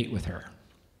down to mate with her.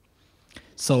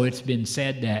 So it's been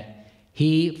said that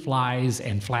he flies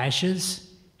and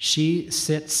flashes, she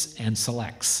sits and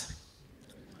selects.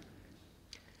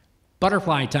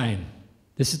 Butterfly time.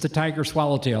 This is the tiger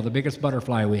swallowtail, the biggest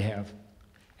butterfly we have.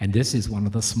 And this is one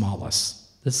of the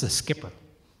smallest. This is a skipper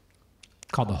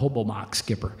called the Hobomok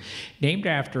skipper, named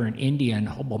after an Indian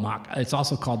Hobomok. It's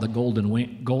also called the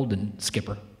golden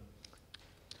skipper.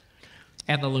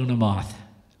 And the Luna moth.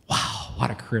 Wow,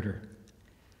 what a critter.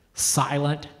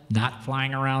 Silent, not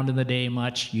flying around in the day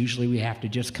much. Usually we have to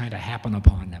just kind of happen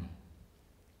upon them.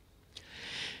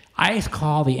 I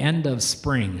call the end of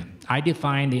spring. I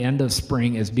define the end of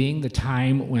spring as being the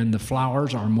time when the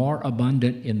flowers are more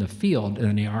abundant in the field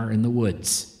than they are in the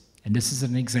woods. And this is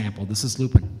an example. This is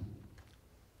lupin.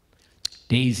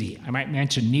 Daisy. I might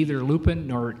mention neither lupin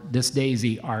nor this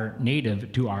daisy are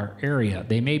native to our area.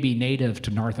 They may be native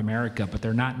to North America, but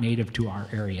they're not native to our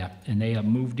area. And they have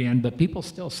moved in, but people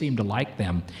still seem to like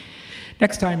them.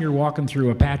 Next time you're walking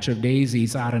through a patch of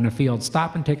daisies out in a field,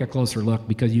 stop and take a closer look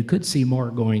because you could see more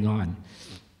going on.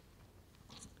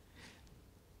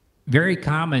 Very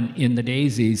common in the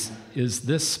daisies is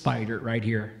this spider right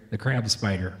here, the crab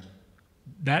spider.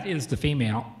 That is the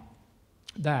female.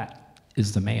 That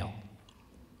is the male.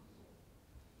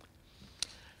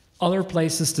 Other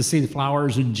places to see the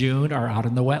flowers in June are out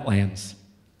in the wetlands.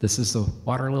 This is the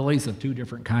water lilies of 2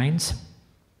 different kinds.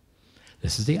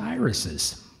 This is the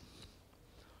irises.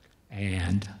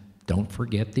 And don't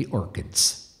forget the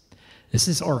orchids. This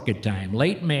is orchid time.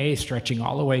 Late May, stretching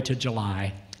all the way to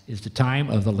July, is the time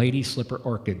of the lady slipper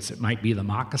orchids. It might be the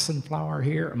moccasin flower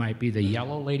here, it might be the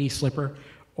yellow lady slipper,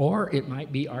 or it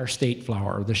might be our state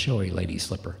flower, the showy lady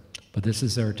slipper. But this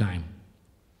is their time.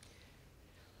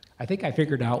 I think I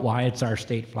figured out why it's our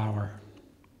state flower,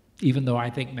 even though I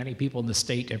think many people in the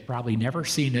state have probably never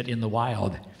seen it in the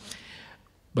wild.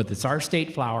 But it's our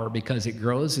state flower because it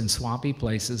grows in swampy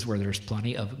places where there's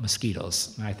plenty of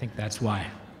mosquitoes. And I think that's why.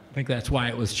 I think that's why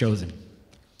it was chosen.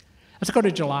 Let's go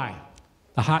to July,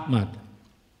 the hot month,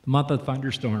 the month of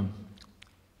thunderstorm,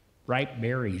 ripe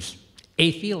berries,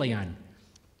 aphelion.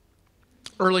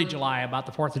 Early July, about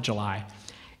the 4th of July,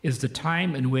 is the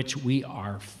time in which we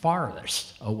are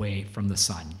farthest away from the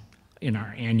sun in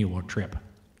our annual trip,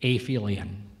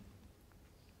 aphelion.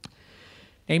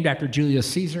 Named after Julius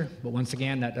Caesar, but once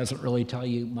again, that doesn't really tell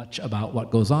you much about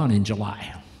what goes on in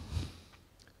July.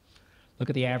 Look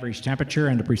at the average temperature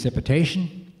and the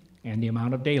precipitation and the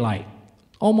amount of daylight.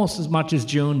 Almost as much as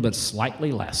June, but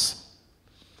slightly less.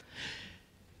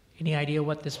 Any idea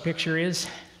what this picture is?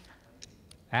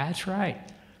 That's right.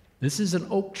 This is an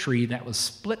oak tree that was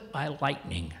split by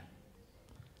lightning.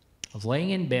 I was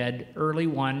laying in bed early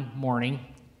one morning,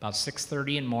 about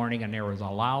 6:30 in the morning, and there was a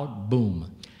loud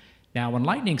boom. Now, when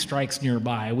lightning strikes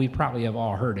nearby, we probably have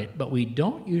all heard it, but we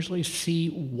don't usually see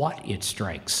what it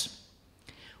strikes.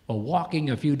 Well,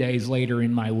 walking a few days later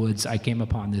in my woods, I came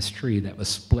upon this tree that was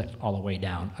split all the way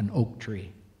down, an oak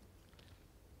tree.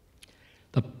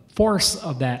 The force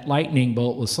of that lightning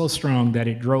bolt was so strong that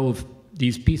it drove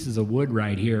these pieces of wood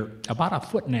right here about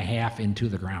 1.5 feet into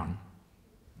the ground.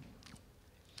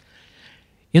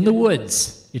 In the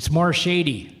woods, it's more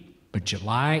shady, but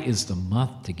July is the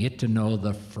month to get to know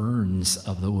the ferns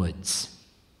of the woods.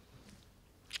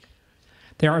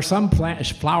 There are some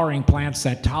flowering plants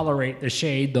that tolerate the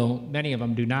shade, though many of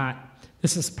them do not.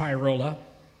 This is pyrola.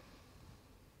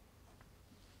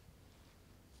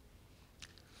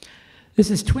 This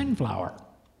is twin flower.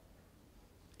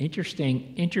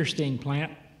 Interesting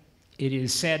plant. It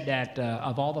is said that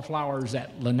of all the flowers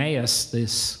that Linnaeus,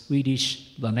 this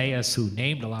Swedish Linnaeus who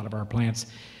named a lot of our plants,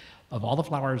 of all the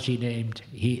flowers he named,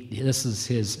 this is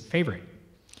his favorite.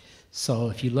 So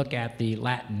if you look at the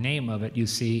Latin name of it, you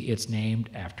see it's named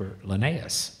after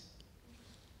Linnaeus.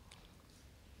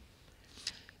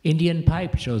 Indian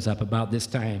pipe shows up about this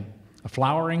time. A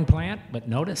flowering plant, but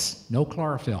notice, no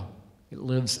chlorophyll. It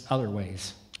lives other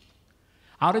ways.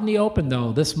 Out in the open,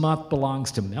 though, this month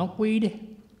belongs to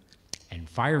milkweed and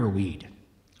fireweed.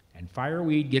 And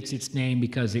fireweed gets its name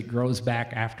because it grows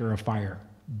back after a fire.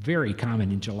 Very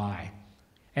common in July.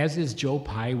 As is Joe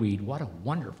Pyeweed. What a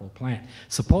wonderful plant.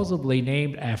 Supposedly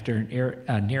named after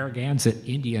a Narragansett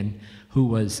Indian who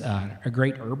was a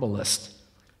great herbalist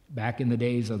back in the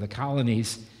days of the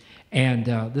colonies. And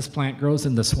this plant grows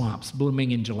in the swamps,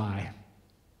 blooming in July.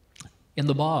 In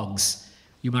the bogs,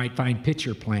 you might find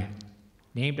pitcher plant,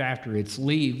 named after its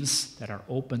leaves that are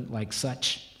open like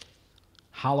such,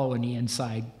 hollow in the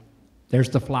inside. There's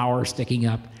the flower sticking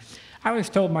up. I always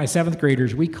told my 7th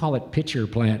graders we call it pitcher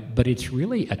plant, but it's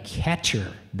really a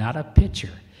catcher, not a pitcher.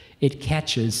 It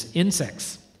catches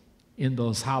insects in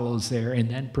those hollows there and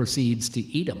then proceeds to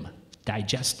eat them,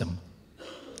 digest them.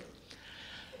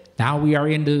 Now we are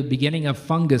in the beginning of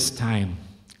fungus time,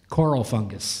 coral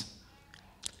fungus.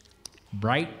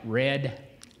 Bright red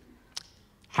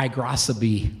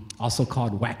hygrosabe, also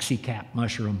called waxy cap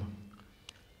mushroom.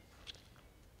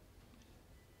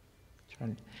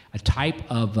 A type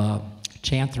of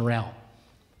chanterelle.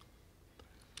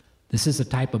 This is a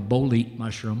type of bolete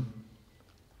mushroom.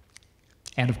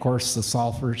 And of course, the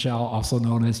sulfur shell, also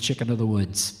known as chicken of the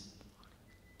woods.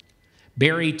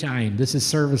 Berry time. This is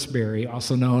serviceberry,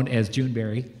 also known as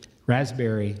juneberry,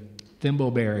 raspberry,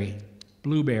 thimbleberry,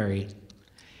 blueberry.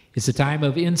 It's a time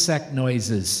of insect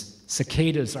noises.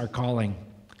 Cicadas are calling.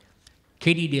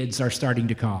 Katydids are starting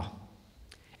to call.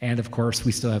 And of course,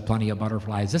 we still have plenty of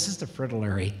butterflies. This is the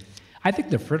fritillary. I think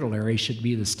the fritillary should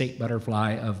be the state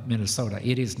butterfly of Minnesota.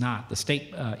 It is not. The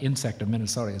state insect of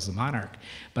Minnesota is the monarch,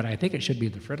 but I think it should be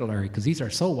the fritillary because these are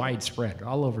so widespread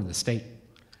all over the state.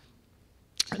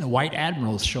 And the white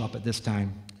admirals show up at this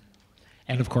time.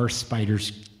 And of course,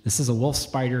 spiders. This is a wolf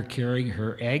spider carrying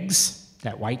her eggs.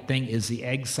 That white thing is the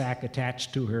egg sac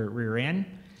attached to her rear end.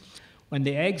 When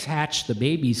the eggs hatch, the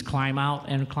babies climb out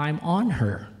and climb on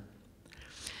her.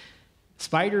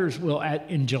 Spiders will,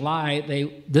 in July,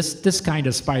 this kind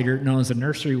of spider, known as a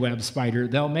nursery web spider,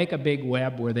 they'll make a big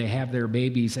web where they have their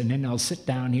babies, and then they'll sit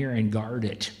down here and guard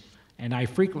it. And I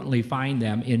frequently find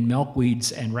them in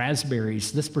milkweeds and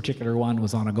raspberries. This particular one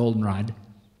was on a goldenrod.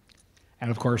 And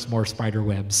of course, more spider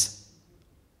webs.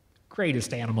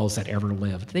 Greatest animals that ever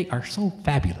lived. They are so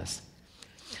fabulous.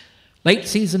 Late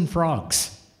season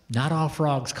frogs. Not all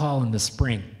frogs call in the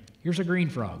spring. Here's a green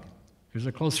frog. Here's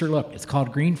a closer look. It's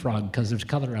called green frog because of the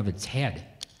color of its head.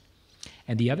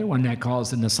 And the other one that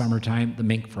calls in the summertime, the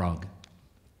mink frog.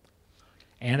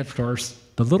 And of course,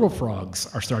 the little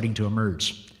frogs are starting to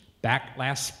emerge. Back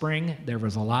last spring, there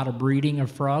was a lot of breeding of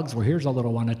frogs. Well, here's a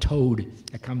little one, a toad,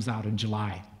 that comes out in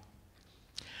July.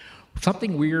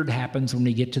 Something weird happens when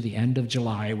we get to the end of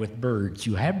July with birds.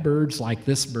 You have birds like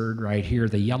this bird right here,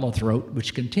 the yellowthroat,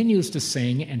 which continues to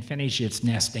sing and finish its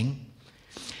nesting.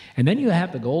 And then you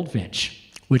have the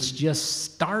goldfinch, which just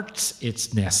starts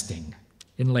its nesting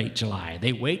in late July.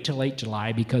 They wait till late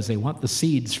July because they want the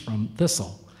seeds from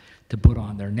thistle to put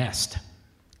on their nest.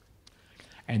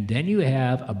 And then you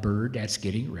have a bird that's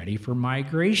getting ready for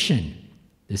migration.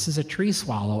 This is a tree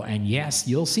swallow, and yes,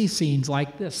 you'll see scenes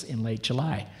like this in late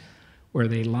July, where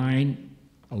they line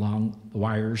along the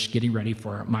wires getting ready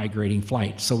for migrating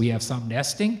flight. So we have some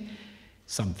nesting,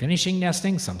 some finishing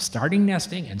nesting, some starting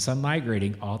nesting, and some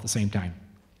migrating all at the same time.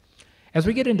 As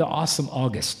we get into awesome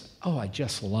August, oh, I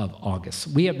just love August.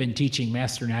 We have been teaching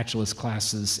Master Naturalist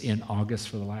classes in August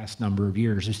for the last number of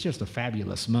years. It's just a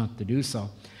fabulous month to do so.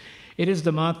 It is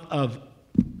the month of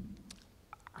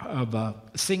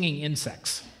singing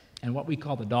insects and what we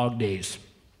call the dog days.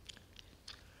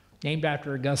 Named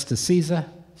after Augustus Caesar.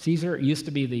 Caesar used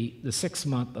to be the 6th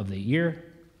month of the year.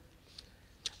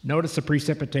 Notice the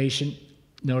precipitation.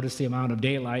 Notice the amount of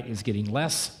daylight is getting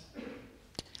less.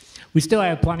 We still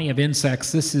have plenty of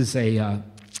insects. This is a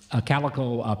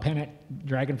calico pennant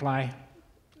dragonfly.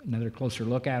 Another closer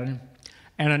look at it.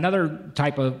 And another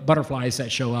type of butterflies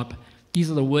that show up. These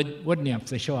are the wood nymphs.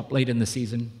 They show up late in the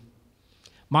season.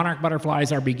 Monarch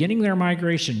butterflies are beginning their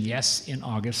migration, yes, in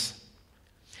August.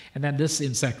 And then this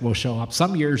insect will show up,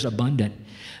 some years abundant.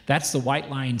 That's the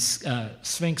white-lined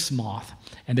sphinx moth,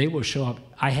 and they will show up.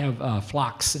 I have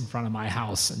flocks in front of my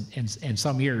house, and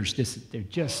some years they're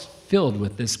just filled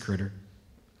with this critter.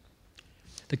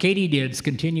 The katydids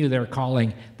continue their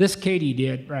calling. This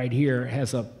katydid right here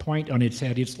has a point on its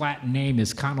head. Its Latin name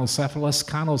is conocephalus.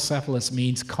 Conocephalus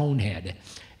means conehead,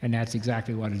 and that's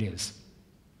exactly what it is.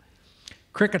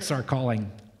 Crickets are calling.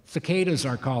 Cicadas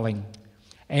are calling.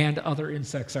 And other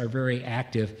insects are very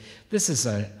active. This is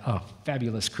a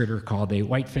fabulous critter called a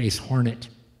white-faced hornet.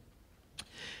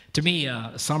 To me,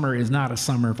 summer is not a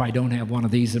summer if I don't have one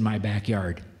of these in my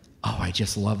backyard. Oh, I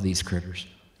just love these critters.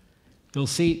 You'll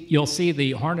see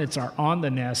the hornets are on the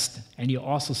nest, and you'll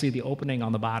also see the opening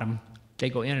on the bottom. They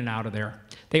go in and out of there.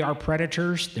 They are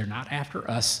predators. They're not after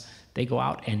us. They go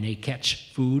out and they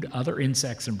catch food, other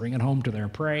insects, and bring it home to their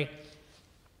prey.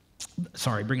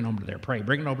 Sorry, bring it home to their prey.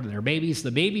 Bring it over to their babies.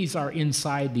 The babies are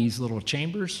inside these little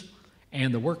chambers,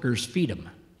 and the workers feed them.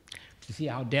 You see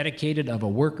how dedicated of a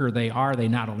worker they are. They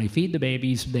not only feed the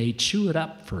babies, they chew it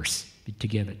up first to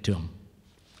give it to them.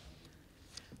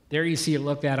 There you see it,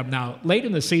 looked at them. Now, late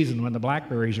in the season when the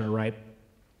blackberries are ripe,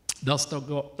 they'll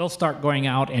start going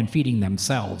out and feeding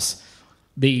themselves.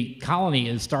 The colony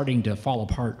is starting to fall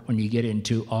apart when you get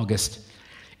into August.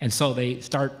 And so they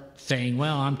start saying,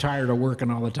 well, I'm tired of working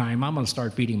all the time. I'm going to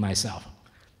start feeding myself.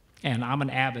 And I'm an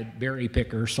avid berry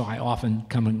picker, so I often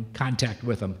come in contact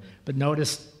with them. But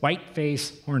notice,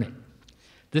 white-faced hornet.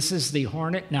 This is the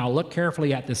hornet. Now look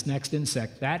carefully at this next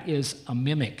insect. That is a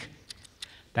mimic.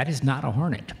 That is not a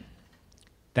hornet.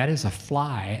 That is a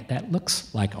fly that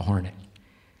looks like a hornet.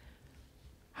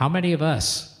 How many of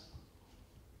us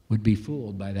would be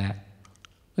fooled by that?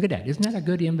 Look at that. Isn't that a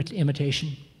good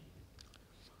imitation?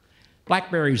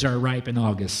 Blackberries are ripe in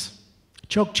August.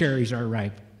 Chokecherries are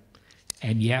ripe.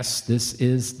 And yes, this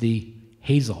is the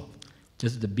hazel.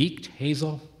 This is the beaked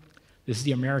hazel. This is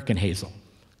the American hazel.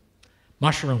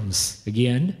 Mushrooms,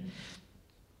 again.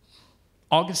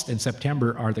 August and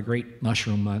September are the great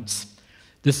mushroom months.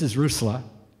 This is Rusula.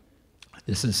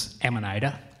 This is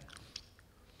Amanita.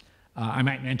 I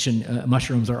might mention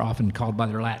mushrooms are often called by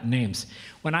their Latin names.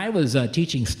 When I was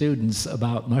teaching students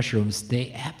about mushrooms,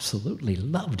 they absolutely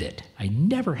loved it. I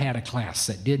never had a class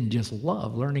that didn't just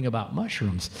love learning about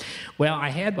mushrooms. Well, I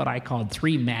had what I called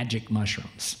 3 magic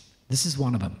mushrooms. This is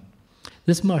one of them.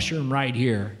 This mushroom right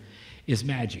here is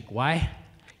magic. Why?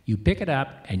 You pick it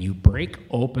up and you break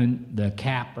open the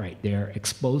cap right there,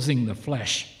 exposing the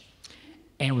flesh,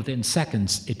 and within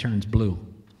seconds it turns blue.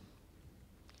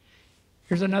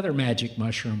 Here's another magic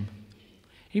mushroom.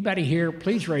 Anybody here,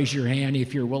 please raise your hand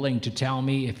if you're willing to tell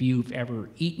me if you've ever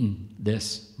eaten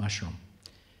this mushroom.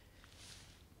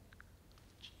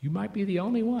 You might be the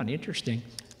only one. Interesting.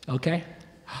 Okay.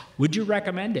 Would you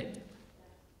recommend it?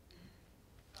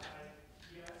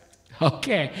 Yes.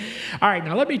 Okay. All right,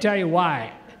 now let me tell you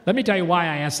why. Let me tell you why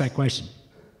I asked that question.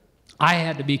 I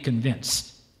had to be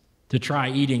convinced to try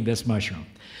eating this mushroom.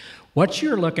 What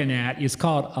you're looking at is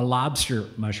called a lobster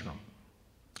mushroom.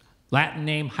 Latin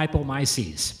name,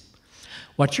 Hypomyces.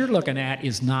 What you're looking at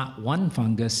is not one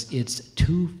fungus, it's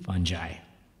 2 fungi.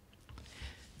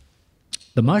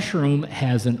 The mushroom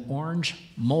has an orange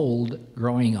mold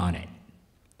growing on it.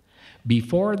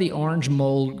 Before the orange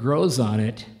mold grows on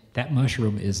it, that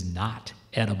mushroom is not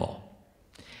edible.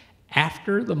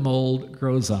 After the mold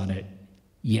grows on it,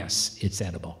 yes, it's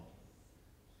edible.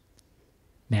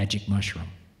 Magic mushroom.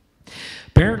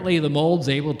 Apparently, the mold's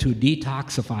able to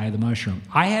detoxify the mushroom.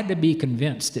 I had to be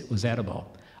convinced it was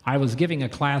edible. I was giving a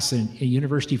class in a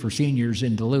university for seniors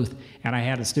in Duluth, and I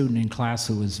had a student in class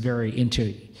who was very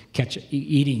into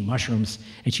eating mushrooms,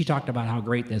 and she talked about how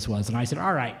great this was. And I said,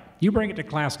 all right, you bring it to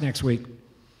class next week,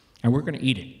 and we're going to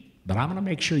eat it. But I'm going to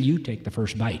make sure you take the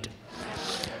first bite.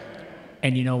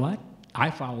 And you know what?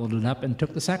 I followed it up and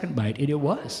took the second bite, and it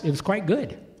was quite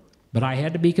good. But I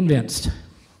had to be convinced.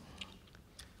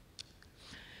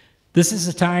 This is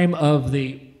the time of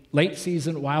the late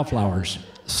season wildflowers,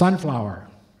 sunflower,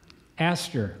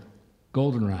 aster,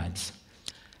 goldenrods.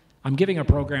 I'm giving a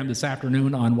program this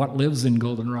afternoon on what lives in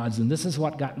goldenrods, and this is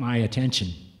what got my attention.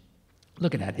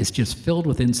 Look at that, it's just filled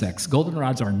with insects.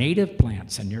 Goldenrods are native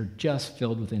plants, and they're just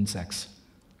filled with insects.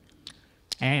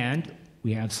 And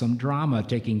we have some drama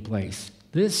taking place.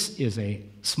 This is a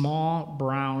small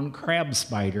brown crab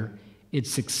spider. It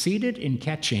succeeded in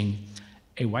catching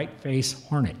a white-faced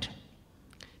hornet.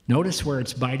 Notice where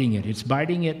it's biting it. It's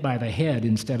biting it by the head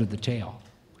instead of the tail.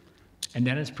 And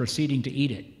then it's proceeding to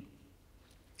eat it.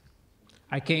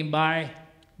 I came by,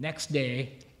 next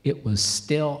day, it was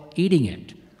still eating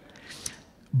it.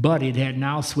 But it had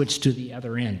now switched to the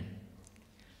other end.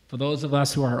 For those of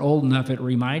us who are old enough, it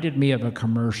reminded me of a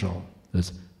commercial. It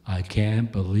was, I can't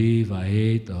believe I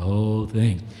ate the whole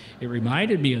thing. It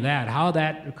reminded me of that, how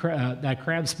that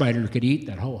crab spider could eat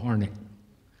that whole hornet.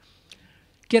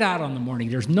 Get out on the morning.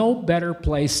 There's no better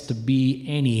place to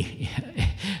be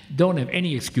don't have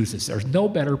any excuses. There's no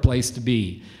better place to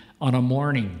be on a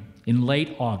morning in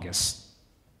late August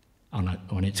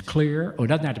when it's clear. Oh, it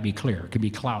doesn't have to be clear. It could be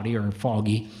cloudy or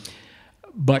foggy.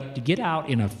 But to get out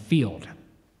in a field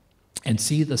and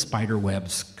see the spider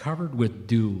webs covered with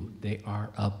dew, they are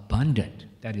abundant.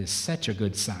 That is such a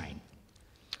good sign.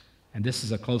 And this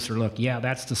is a closer look. Yeah,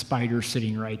 that's the spider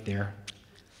sitting right there.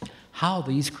 How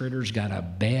these critters got a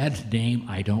bad name,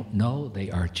 I don't know. They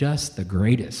are just the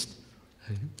greatest.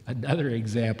 Another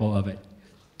example of it.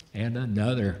 And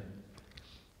another.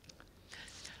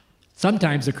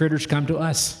 Sometimes the critters come to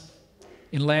us.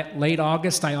 In late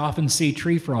August, I often see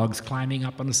tree frogs climbing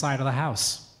up on the side of the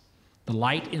house. The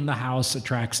light in the house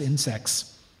attracts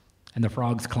insects, and the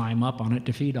frogs climb up on it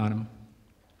to feed on them.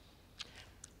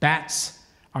 Bats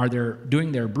are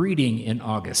doing their breeding in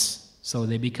August, so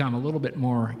they become a little bit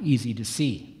more easy to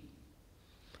see.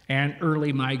 And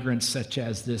early migrants such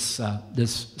as this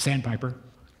sandpiper,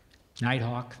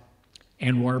 nighthawk,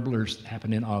 and warblers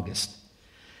happen in August.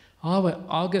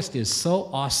 August is so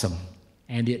awesome,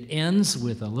 and it ends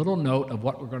with a little note of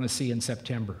what we're going to see in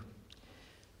September.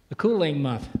 The cooling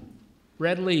month,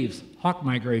 red leaves, hawk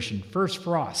migration, first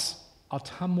frost,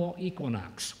 autumnal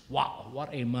equinox. Wow, what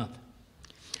a month.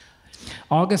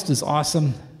 August is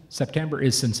awesome. September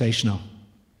is sensational.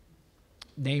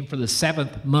 Named for the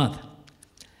 7th month.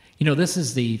 You know, this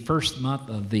is the first month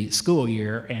of the school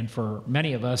year, and for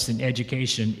many of us in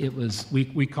education, it was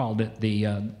we called it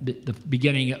the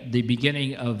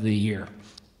beginning of the year.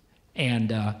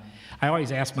 And I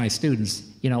always ask my students,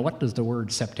 you know, what does the word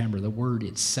September, the word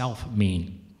itself,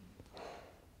 mean?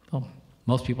 Well,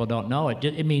 most people don't know it.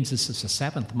 It means this is the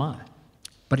 7th month.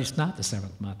 But it's not the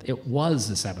 7th month. It was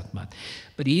the 7th month.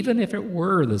 But even if it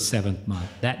were the 7th month,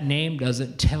 that name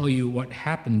doesn't tell you what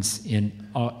happens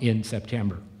in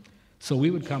September. So we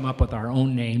would come up with our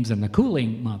own names, and the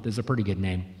cooling month is a pretty good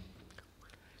name.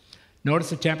 Notice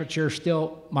the temperature is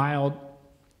still mild.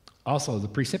 Also, the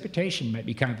precipitation might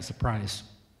be kind of a surprise.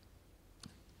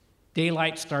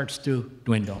 Daylight starts to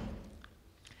dwindle.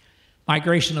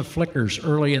 Migration of flickers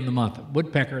early in the month.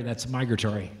 Woodpecker, that's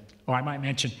migratory. Oh, I might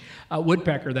mention a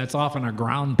woodpecker, that's often a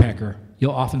ground pecker.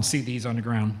 You'll often see these on the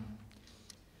ground.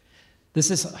 This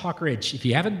is Hawk Ridge. If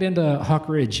you haven't been to Hawk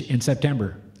Ridge in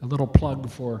September, a little plug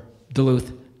for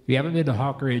Duluth. If you haven't been to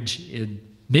Hawk Ridge in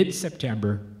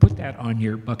mid-September, put that on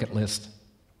your bucket list.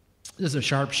 This is a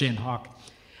sharp-shinned hawk.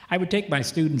 I would take my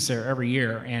students there every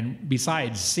year, and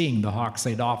besides seeing the hawks,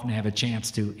 they'd often have a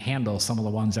chance to handle some of the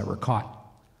ones that were caught.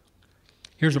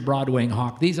 Here's a broad-winged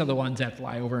hawk. These are the ones that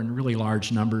fly over in really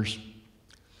large numbers.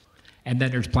 And then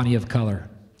there's plenty of color.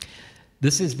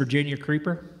 This is Virginia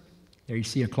creeper. There you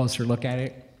see a closer look at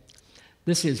it.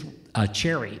 This is a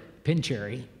cherry, pin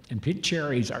cherry. And pin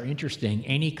cherries are interesting.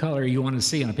 Any color you want to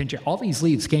see on a pin cherry. All these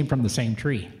leaves came from the same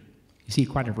tree. You see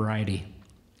quite a variety.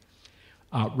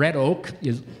 Red oak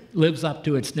lives up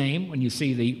to its name when you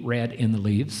see the red in the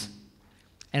leaves.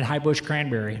 And high bush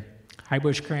cranberry. High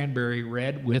bush cranberry,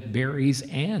 red with berries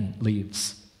and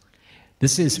leaves.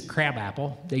 This is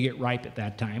crabapple. They get ripe at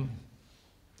that time.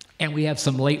 And we have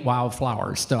some late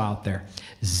wildflowers still out there.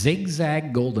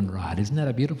 Zigzag goldenrod. Isn't that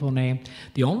a beautiful name?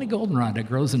 The only goldenrod that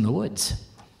grows in the woods.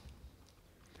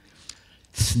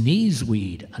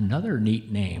 Sneezeweed, another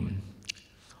neat name.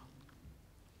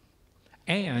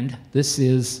 And this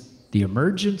is the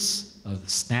emergence of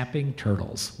snapping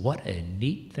turtles. What a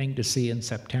neat thing to see in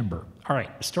September. All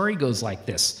right, the story goes like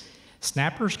this.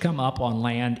 Snappers come up on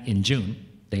land in June.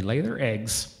 They lay their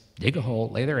eggs, dig a hole,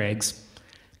 lay their eggs,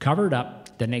 covered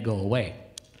up, then they go away.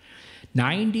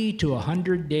 90 to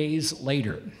 100 days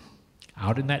later,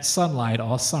 out in that sunlight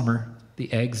all summer,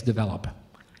 the eggs develop.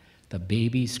 The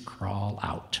babies crawl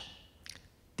out.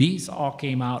 These all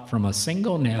came out from a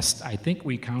single nest. I think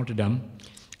we counted them.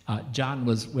 John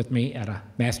was with me at a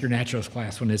Master Naturalist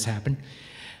class when this happened.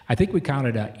 I think we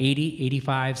counted 80,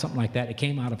 85, something like that. It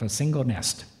came out of a single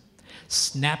nest.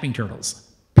 Snapping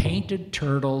turtles. Painted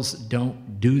turtles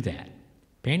don't do that.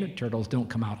 Painted turtles don't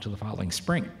come out till the following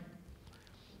spring.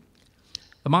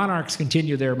 The monarchs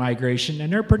continue their migration,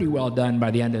 and they're pretty well done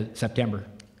by the end of September.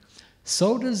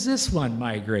 So does this one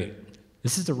migrate.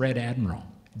 This is the red admiral.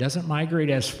 It doesn't migrate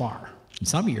as far. In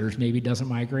some years, maybe it doesn't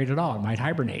migrate at all. It might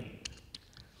hibernate.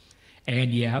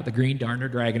 And yeah, the green darner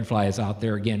dragonfly is out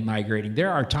there again migrating.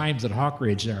 There are times at Hawk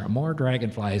Ridge there are more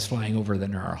dragonflies flying over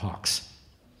than there are hawks.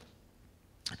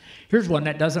 Here's one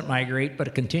that doesn't migrate, but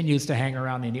it continues to hang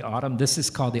around in the autumn. This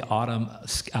is called the autumn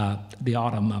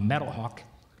meadowhawk.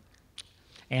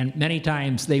 And many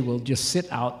times they will just sit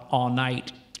out all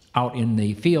night out in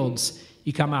the fields.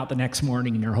 You come out the next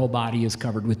morning and their whole body is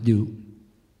covered with dew.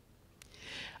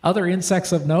 Other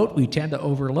insects of note we tend to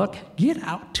overlook. Get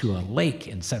out to a lake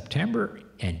in September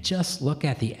and just look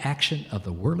at the action of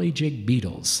the whirligig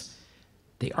beetles.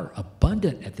 They are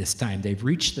abundant at this time. They've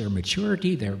reached their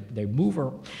maturity. They move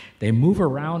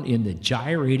around in the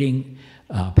gyrating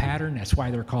pattern. That's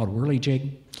why they're called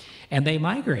whirligig. And they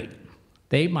migrate.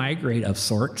 They migrate of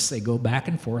sorts. They go back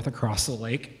and forth across the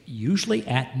lake, usually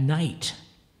at night.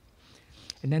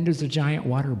 And then there's a giant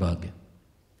water bug.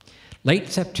 Late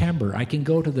September, I can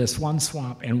go to this one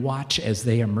swamp and watch as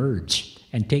they emerge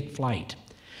and take flight.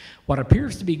 What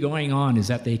appears to be going on is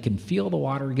that they can feel the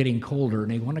water getting colder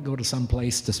and they want to go to some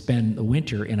place to spend the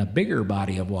winter in a bigger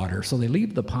body of water. So they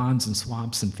leave the ponds and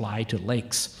swamps and fly to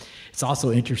lakes. It's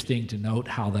also interesting to note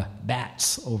how the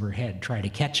bats overhead try to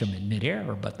catch them in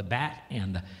midair, but the bat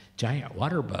and the giant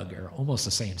water bug are almost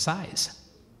the same size.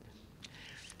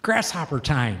 Grasshopper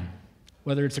time,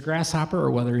 whether it's a grasshopper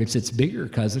or whether it's its bigger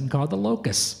cousin called the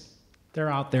locust. They're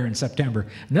out there in September.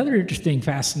 Another interesting,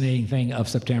 fascinating thing of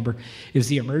September is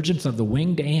the emergence of the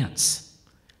winged ants.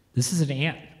 This is an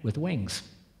ant with wings.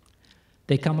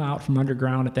 They come out from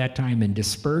underground at that time and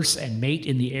disperse and mate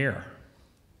in the air.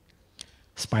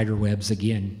 Spider webs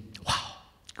again. Wow,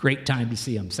 great time to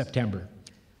see them, September.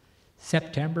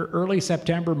 Early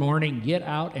September morning, get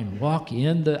out and walk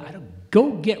in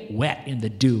go get wet in the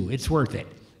dew. It's worth it.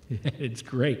 It's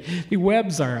great. The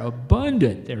webs are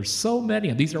abundant. There's so many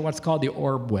of them. These are what's called the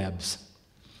orb webs.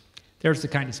 There's the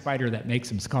kind of spider that makes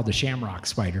them. It's called the shamrock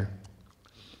spider.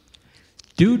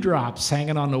 Dewdrops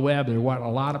hanging on the web are what a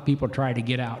lot of people try to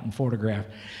get out and photograph.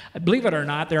 Believe it or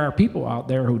not, there are people out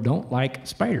there who don't like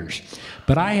spiders.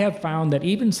 But I have found that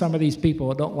even some of these people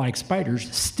who don't like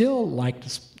spiders still like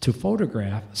to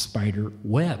photograph spider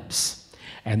webs.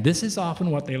 And this is often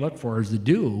what they look for is the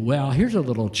dew. Well, here's a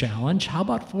little challenge. How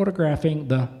about photographing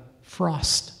the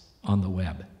frost on the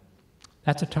web?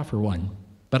 That's a tougher one,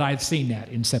 but I've seen that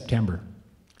in September.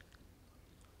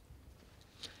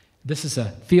 This is a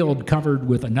field covered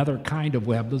with another kind of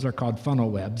web. Those are called funnel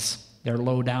webs. They're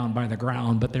low down by the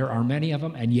ground, but there are many of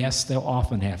them, and yes, they'll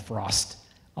often have frost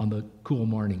on the cool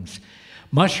mornings.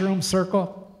 Mushroom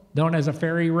circle, known as a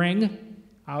fairy ring.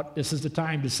 This is the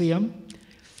time to see them.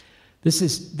 This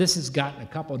has gotten a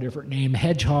couple of different names.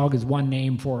 Hedgehog is one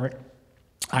name for it.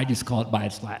 I just call it by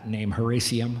its Latin name,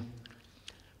 Hericium.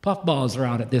 Puffballs are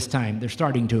out at this time. They're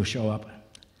starting to show up.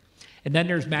 And then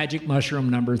there's magic mushroom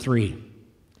number 3.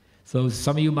 So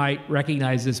some of you might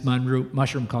recognize this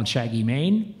mushroom called shaggy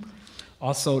mane,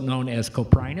 also known as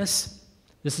coprinus.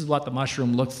 This is what the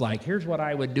mushroom looks like. Here's what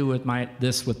I would do with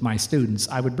my students.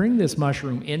 I would bring this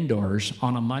mushroom indoors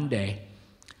on a Monday.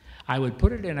 I would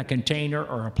put it in a container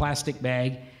or a plastic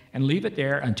bag and leave it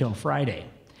there until Friday.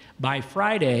 By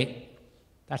Friday,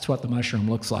 that's what the mushroom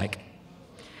looks like.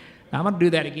 Now I'm going to do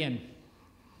that again.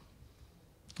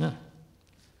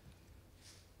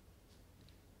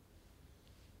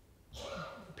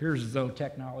 Appears as though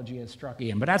technology has struck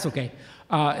in, but that's okay.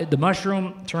 The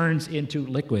mushroom turns into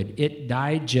liquid. It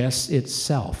digests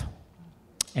itself.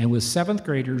 And with 7th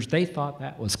graders, they thought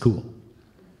that was cool.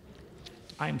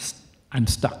 I'm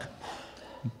stuck.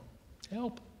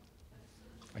 Help.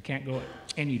 I can't go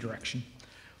any direction.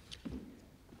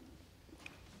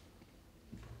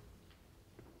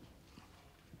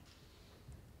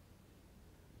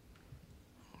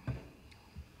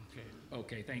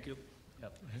 Okay, thank you.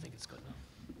 Yep, I think it's good now.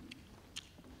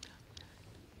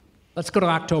 Let's go to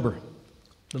October,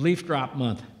 the leaf drop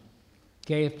month.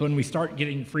 Okay, when we start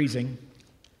getting freezing.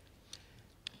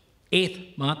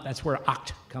 8th month, that's where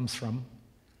Oct comes from.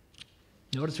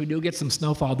 Notice we do get some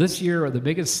snowfall. This year, the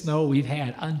biggest snow we've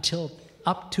had until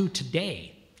up to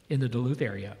today in the Duluth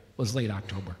area was late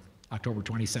October, October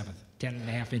 27th,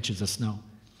 10.5 inches of snow.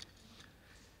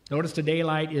 Notice the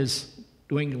daylight is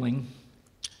dwindling.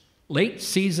 Late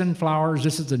season flowers,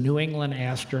 this is the New England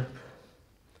aster.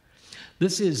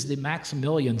 This is the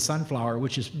Maximilian sunflower,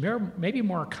 which is maybe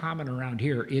more common around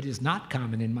here. It is not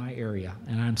common in my area,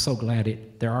 and I'm so glad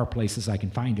there are places I can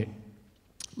find it.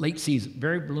 Late season,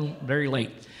 very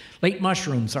late. Late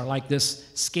mushrooms are like this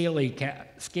scaly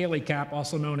cap,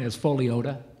 also known as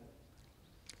foliota.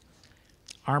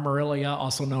 Armorillia,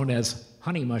 also known as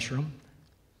honey mushroom.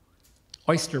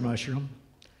 Oyster mushroom.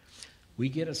 We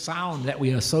get a sound that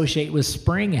we associate with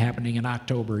spring happening in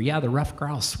October. Yeah, the ruffed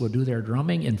grouse will do their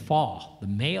drumming in fall. The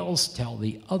males tell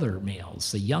the other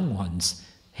males, the young ones,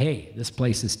 hey, this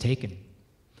place is taken.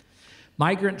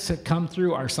 Migrants that come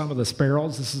through are some of the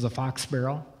sparrows. This is a fox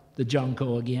sparrow, the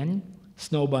junco again,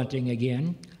 snow bunting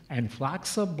again, and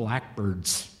flocks of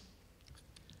blackbirds.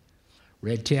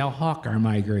 Red-tailed hawk are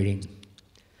migrating.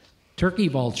 Turkey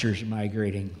vultures are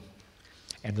migrating.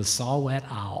 And the saw-whet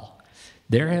owl.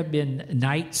 There have been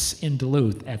nights in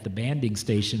Duluth at the banding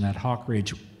station at Hawk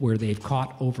Ridge where they've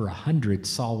caught over 100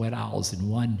 saw-whet owls in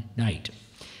one night.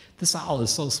 This owl is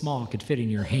so small it could fit in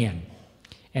your hand.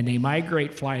 And they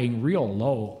migrate flying real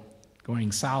low,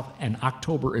 going south, and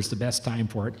October is the best time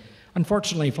for it.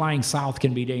 Unfortunately, flying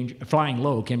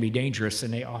low can be dangerous,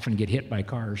 and they often get hit by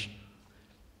cars.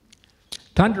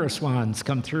 Tundra swans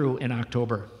come through in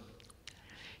October.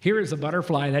 Here is a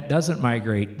butterfly that doesn't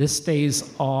migrate. This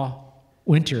stays all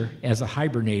winter as a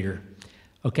hibernator.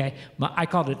 Okay, I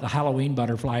called it the Halloween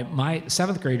butterfly. My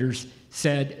 7th graders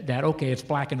said that, okay, it's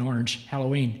black and orange,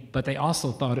 Halloween, but they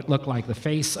also thought it looked like the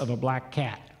face of a black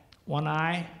cat. One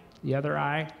eye, the other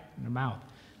eye, and a mouth.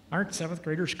 Aren't 7th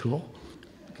graders cool?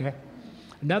 Okay.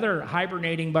 Another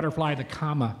hibernating butterfly, the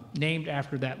comma, named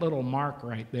after that little mark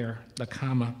right there, the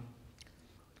comma.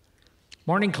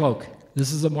 Morning cloak.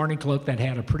 This is a morning cloak that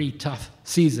had a pretty tough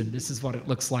season. This is what it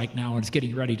looks like now, and it's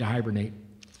getting ready to hibernate.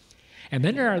 And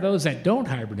then there are those that don't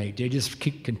hibernate. They just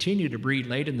continue to breed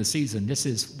late in the season. This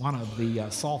is one of the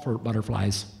sulfur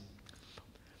butterflies.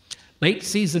 Late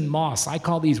season moths. I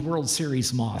call these World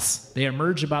Series moths. They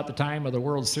emerge about the time of the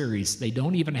World Series. They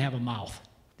don't even have a mouth.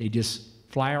 They just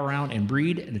fly around and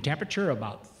breed at a temperature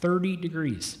about 30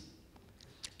 degrees.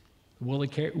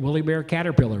 Woolly bear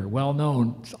caterpillar, well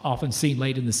known, often seen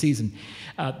late in the season.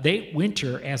 They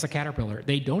winter as a caterpillar.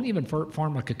 They don't even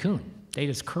form a cocoon. They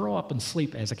just curl up and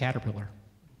sleep as a caterpillar.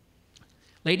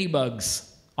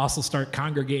 Ladybugs also start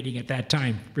congregating at that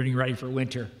time, getting ready for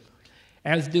winter,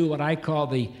 as do what I call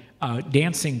the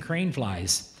dancing crane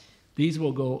flies. These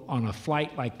will go on a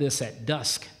flight like this at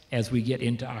dusk as we get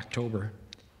into October.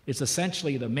 It's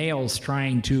essentially the males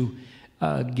trying to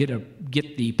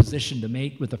get the position to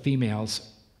mate with the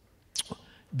females.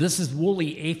 This is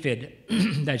woolly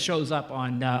aphid that shows up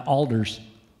on alders,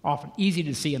 often easy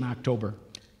to see in October.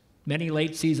 Many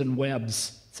late season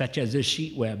webs, such as this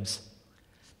sheet webs.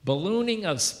 Ballooning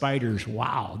of spiders,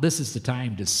 wow, this is the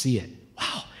time to see it.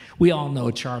 Wow, we all know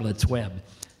Charlotte's Web.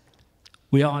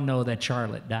 We all know that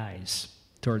Charlotte dies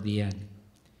toward the end.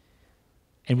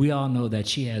 And we all know that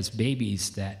she has babies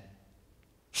that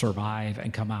survive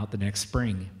and come out the next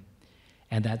spring,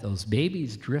 and that those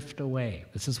babies drift away.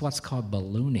 This is what's called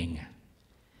ballooning.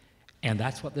 And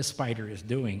that's what this spider is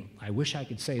doing. I wish I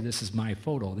could say this is my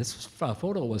photo. This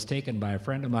photo was taken by a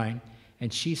friend of mine,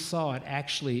 and she saw it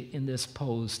actually in this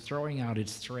pose, throwing out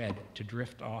its thread to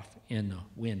drift off in the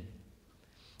wind.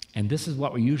 And this is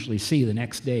what we usually see the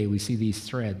next day. We see these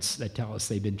threads that tell us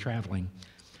they've been traveling.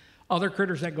 Other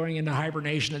critters that are going into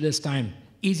hibernation at this time.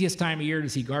 Easiest time of year to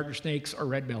see garter snakes or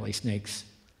red belly snakes.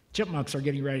 Chipmunks are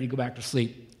getting ready to go back to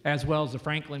sleep, as well as the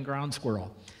Franklin ground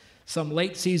squirrel. Some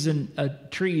late season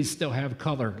trees still have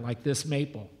color, like this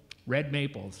maple, red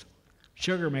maples.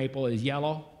 Sugar maple is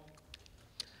yellow.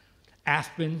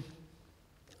 Aspen,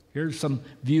 here's some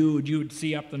view you would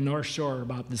see up the North Shore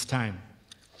about this time.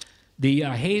 The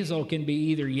hazel can be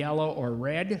either yellow or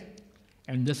red,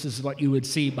 and this is what you would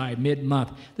see by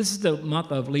mid-month. This is the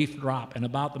month of leaf drop, and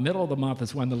about the middle of the month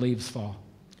is when the leaves fall.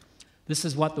 This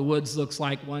is what the woods looks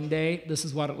like one day. This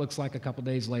is what it looks like a couple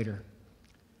days later.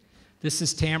 This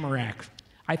is tamarack.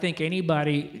 I think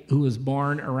anybody who was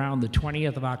born around the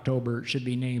 20th of October should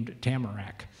be named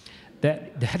Tamarack.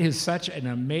 That is such an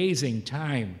amazing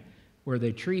time where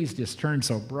the trees just turn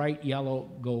so bright yellow,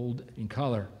 gold in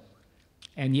color.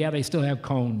 And yeah, they still have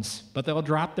cones, but they'll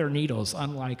drop their needles,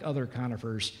 unlike other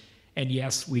conifers. And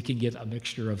yes, we can get a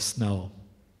mixture of snow.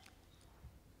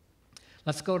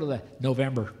 Let's go to the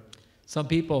November. Some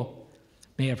people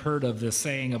may have heard of this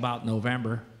saying about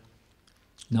November.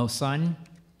 No sun,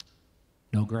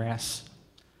 no grass,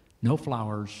 no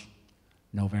flowers,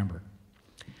 November.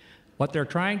 What they're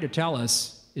trying to tell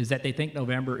us is that they think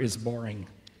November is boring.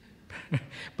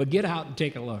 But get out and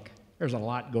take a look. There's a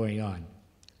lot going on.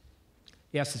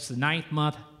 Yes, it's the 9th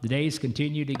month. The days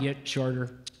continue to get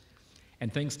shorter,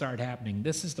 and things start happening.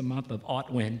 This is the month of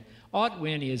Otwin.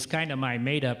 Otwin is kind of my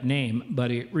made-up name, but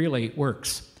it really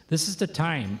works. This is the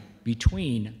time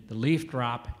between the leaf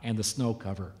drop and the snow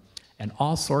cover, and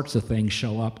all sorts of things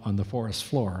show up on the forest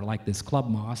floor, like this club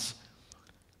moss,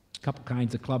 a couple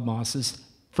kinds of club mosses,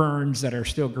 ferns that are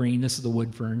still green. This is the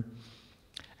wood fern.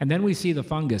 And then we see the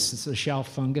fungus. This is a shelf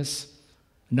fungus,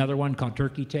 another one called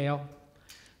turkey tail.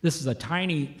 This is a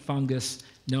tiny fungus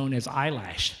known as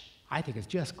eyelash. I think it's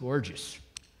just gorgeous.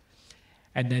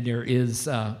 And then there is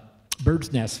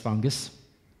bird's nest fungus,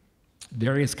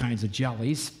 various kinds of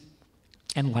jellies,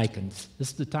 and lichens. This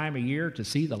is the time of year to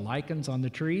see the lichens on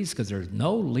the trees because there's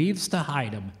no leaves to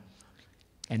hide them.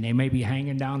 And they may be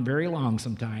hanging down very long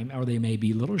sometime, or they may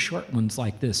be little short ones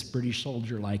like this, British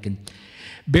soldier lichen.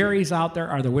 Berries out there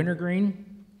are the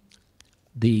wintergreen,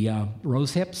 the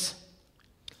rose hips,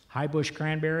 high bush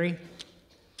cranberry.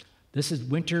 This is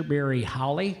winterberry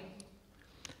holly.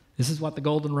 This is what the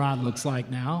goldenrod looks like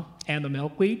now. And the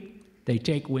milkweed, they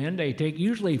take wind. They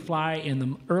usually fly in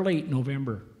the early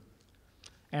November.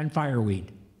 And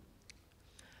fireweed.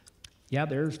 Yeah,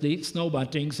 there's the snow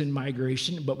buntings in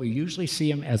migration, but we usually see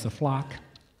them as a flock.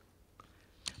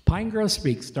 Pine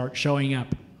grosbeaks start showing up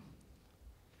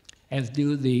as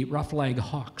do the rough-legged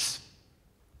hawks.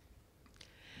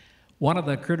 One of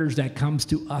the critters that comes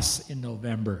to us in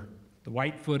November, the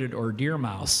white-footed or deer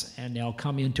mouse, and they'll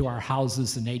come into our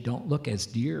houses and they don't look as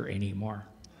deer anymore.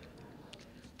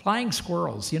 Flying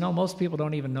squirrels. You know, most people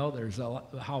don't even know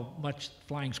how much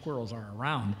flying squirrels are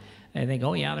around. They think,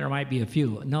 oh yeah, there might be a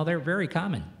few. No, they're very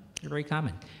common. They're very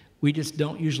common. We just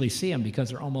don't usually see them because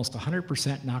they're almost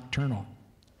 100% nocturnal.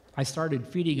 I started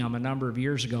feeding them a number of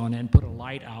years ago and then put a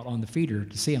light out on the feeder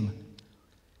to see them.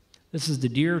 This is the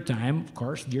deer time, of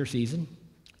course, deer season.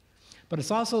 But it's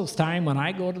also time when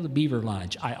I go to the beaver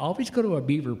lodge. I always go to a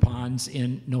beaver ponds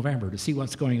in November to see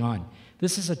what's going on.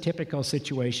 This is a typical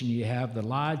situation. You have the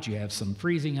lodge, you have some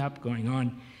freezing up going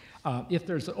on. If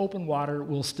there's open water,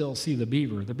 we'll still see the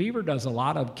beaver. The beaver does a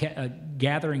lot of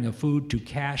gathering of food to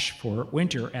cache for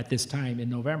winter at this time in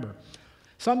November.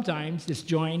 Sometimes it's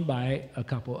joined by a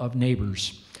couple of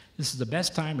neighbors. This is the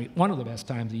best time, one of the best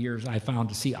times of years I found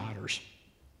to see otters.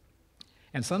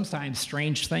 And sometimes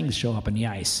strange things show up in the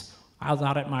ice. I was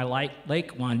out at my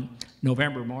lake one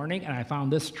November morning, and I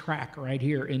found this track right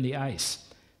here in the ice.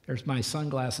 There's my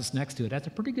sunglasses next to it. That's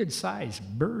a pretty good size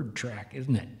bird track,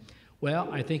 isn't it? Well,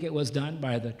 I think it was done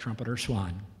by the trumpeter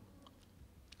swan.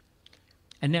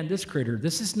 And then this critter,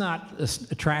 this is not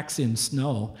tracks in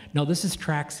snow. No, this is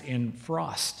tracks in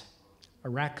frost. A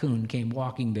raccoon came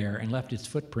walking there and left its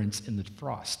footprints in the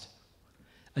frost.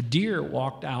 A deer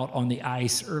walked out on the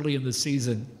ice early in the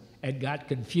season and got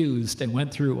confused and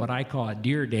went through what I call a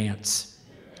deer dance.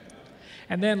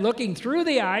 And then looking through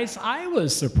the ice, I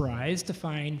was surprised to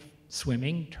find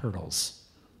swimming turtles,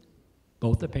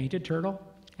 both the painted turtle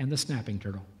and the snapping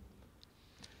turtle.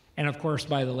 And of course,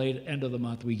 by the late end of the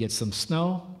month, we get some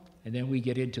snow, and then we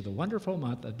get into the wonderful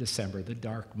month of December, the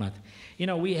dark month. You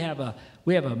know, we have a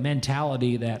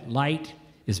mentality that light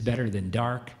is better than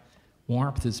dark,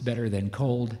 warmth is better than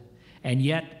cold, and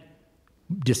yet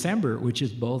December, which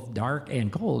is both dark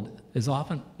and cold, is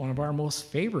often one of our most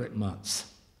favorite months.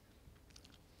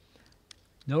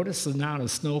 Notice the amount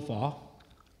of snowfall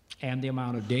and the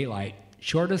amount of daylight,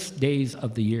 shortest days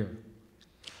of the year.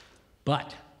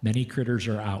 But many critters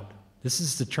are out. This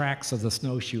is the tracks of the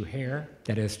snowshoe hare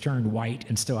that has turned white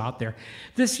and still out there.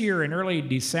 This year in early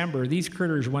December, these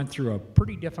critters went through a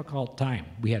pretty difficult time.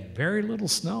 We had very little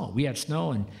snow. We had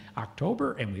snow in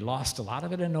October, and we lost a lot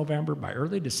of it in November. By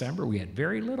early December, we had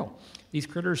very little. These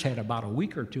critters had about a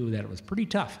week or two that it was pretty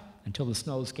tough until the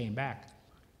snows came back.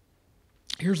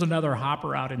 Here's another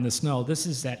hopper out in the snow. This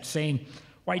is that same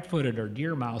white-footed or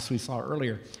deer mouse we saw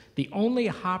earlier. The only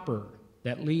hopper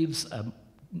that leaves a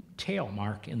tail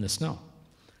mark in the snow.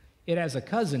 It has a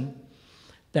cousin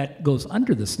that goes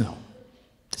under the snow,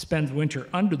 spends winter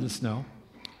under the snow,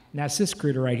 and that's this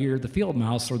critter right here, the field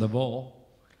mouse or the vole.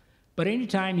 But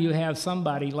anytime you have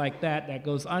somebody like that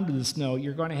goes under the snow,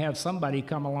 you're going to have somebody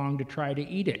come along to try to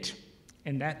eat it.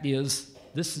 And that is,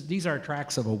 these are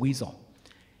tracks of a weasel.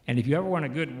 And if you ever want a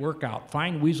good workout,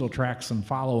 find weasel tracks and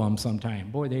follow them sometime.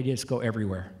 Boy, they just go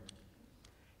everywhere.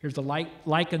 Here's the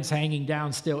lichens hanging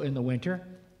down still in the winter,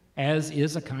 as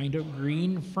is a kind of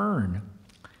green fern.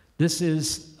 This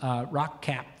is rock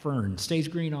cap fern, stays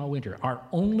green all winter, our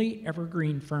only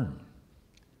evergreen fern.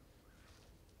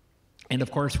 And of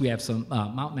course, we have some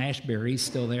mountain ash berries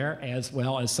still there, as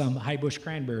well as some high bush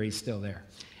cranberries still there,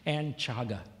 and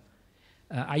chaga.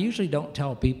 I usually don't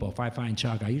tell people, if I find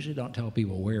chaga, I usually don't tell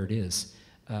people where it is.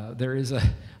 There is a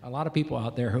lot of people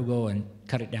out there who go and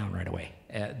cut it down right away.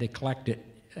 They collect it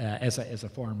as a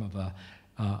form of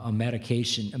a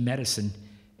medicine,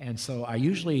 and so I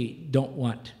usually don't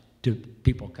want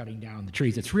people cutting down the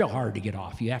trees. It's real hard to get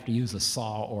off. You have to use a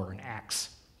saw or an axe.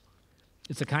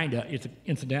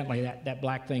 Incidentally, that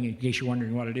black thing, in case you're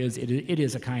wondering what it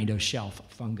is a kind of shelf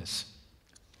fungus.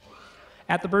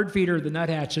 At the bird feeder, the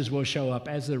nuthatches will show up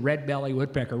as the red-bellied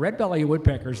woodpecker. Red-bellied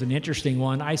woodpecker is an interesting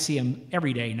one. I see them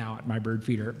every day now at my bird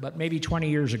feeder, but maybe 20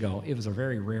 years ago, it was a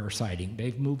very rare sighting.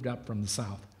 They've moved up from the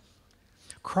south.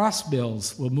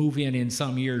 Crossbills will move in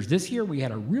some years. This year, we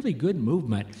had a really good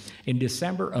movement in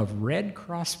December of red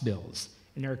crossbills,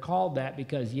 and they're called that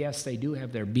because, yes, they do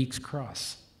have their beaks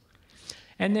crossed.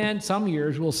 And then some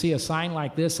years, we'll see a sign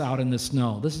like this out in the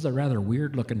snow. This is a rather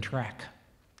weird-looking track.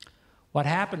 What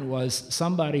happened was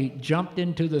somebody jumped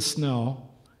into the snow,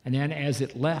 and then as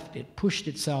it left, it pushed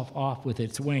itself off with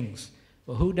its wings.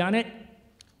 Well, who done it?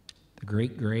 The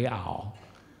great gray owl.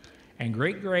 And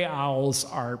great gray owls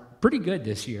are pretty good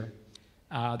this year.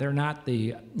 They're not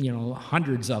the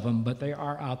hundreds of them, but they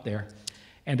are out there.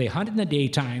 And they hunt in the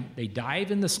daytime. They dive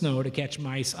in the snow to catch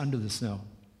mice under the snow.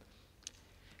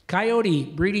 Coyote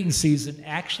breeding season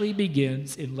actually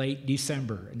begins in late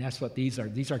December, and that's what these are.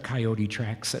 These are coyote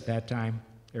tracks at that time.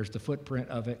 There's the footprint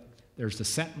of it. There's the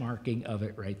scent marking of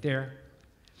it right there.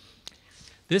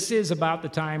 This is about the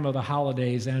time of the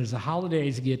holidays, and as the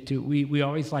holidays get to, we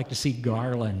always like to see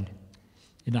garland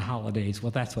in the holidays.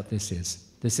 Well, that's what this is.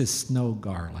 This is snow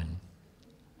garland,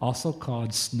 also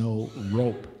called snow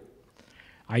rope.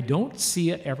 I don't see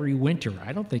it every winter.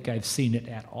 I don't think I've seen it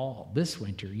at all this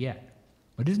winter yet.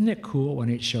 But isn't it cool when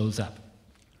it shows up?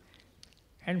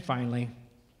 And finally,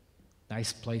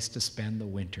 nice place to spend the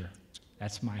winter.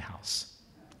 That's my house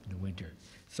in the winter.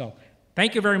 So,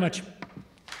 thank you very much.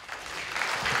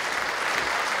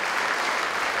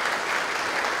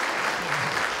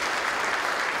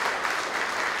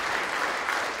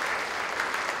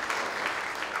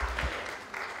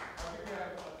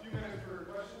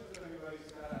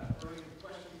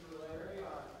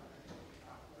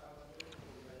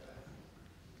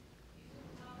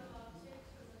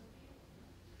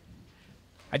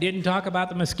 I didn't talk about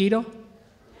the mosquito?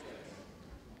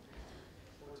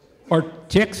 Or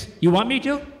ticks? You want me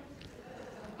to?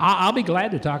 I'll be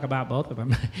glad to talk about both of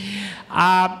them.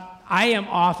 I am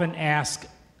often asked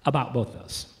about both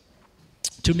those.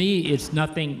 To me, it's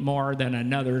nothing more than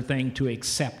another thing to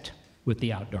accept with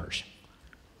the outdoors.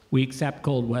 We accept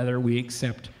cold weather, we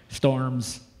accept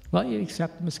storms. Well, you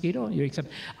accept the mosquito, you accept.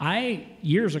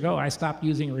 Years ago, I stopped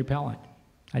using repellent.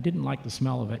 I didn't like the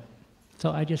smell of it. So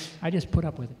I just put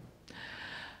up with it.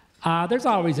 There's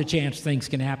always a chance things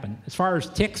can happen. As far as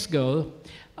ticks go,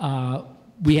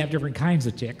 we have different kinds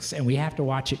of ticks, and we have to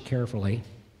watch it carefully.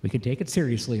 We can take it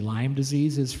seriously. Lyme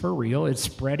disease is for real. It's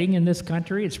spreading in this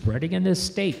country. It's spreading in this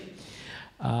state.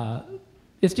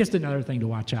 It's just another thing to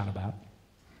watch out about.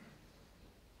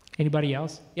 Anybody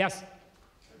else? Yes?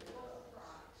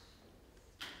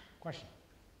 Question.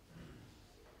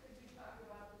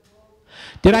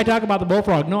 Did I talk about the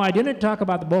bullfrog? No, I didn't talk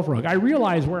about the bullfrog. I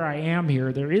realize where I am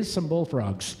here, there is some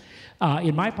bullfrogs.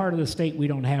 In my part of the state, we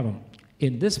don't have them.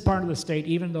 In this part of the state,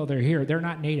 even though they're here, they're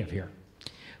not native here.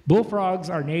 Bullfrogs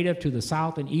are native to the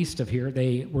south and east of here.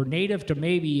 They were native to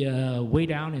maybe way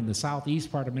down in the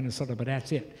southeast part of Minnesota, but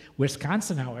that's it.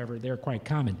 Wisconsin, however, they're quite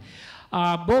common.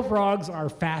 Bullfrogs are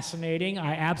fascinating.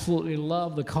 I absolutely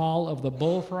love the call of the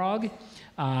bullfrog.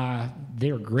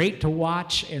 They're great to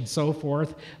watch and so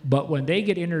forth, but when they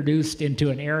get introduced into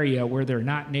an area where they're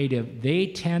not native, they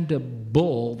tend to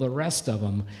bull the rest of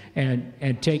them and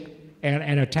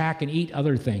attack and eat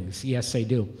other things. Yes, they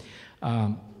do.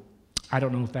 I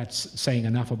don't know if that's saying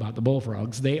enough about the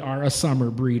bullfrogs. They are a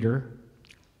summer breeder.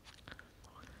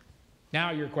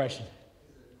 Now your question.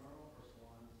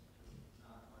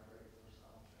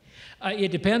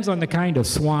 It depends on the kind of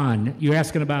swan. You're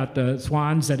asking about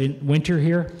swans that in winter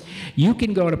here. You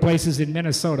can go to places in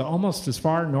Minnesota almost as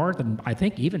far north, and I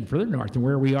think even further north than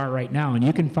where we are right now, and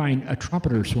you can find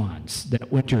trumpeter swans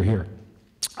that winter here.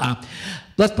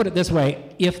 Let's put it this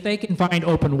way. If they can find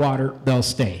open water, they'll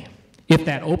stay. If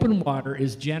that open water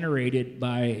is generated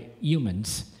by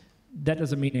humans, that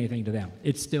doesn't mean anything to them.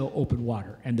 It's still open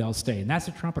water, and they'll stay. And that's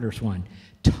a trumpeter swan.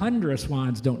 Tundra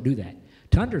swans don't do that.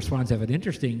 Tundra swans have an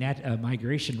interesting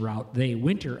migration route. They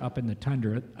winter up in the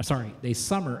tundra. They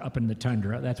summer up in the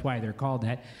tundra. That's why they're called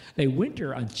that. They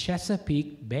winter on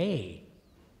Chesapeake Bay,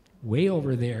 way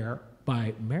over there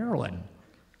by Maryland.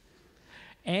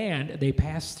 And they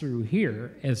pass through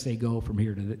here as they go from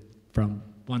here to from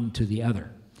one to the other.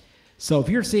 So if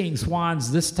you're seeing swans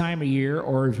this time of year,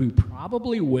 or as we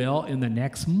probably will in the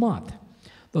next month,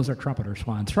 those are trumpeter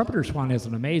swans. Trumpeter swan has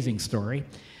an amazing story.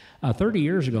 30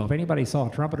 years ago, if anybody saw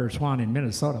a trumpeter swan in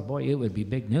Minnesota, boy, it would be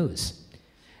big news.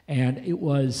 And it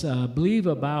was, I believe,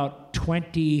 about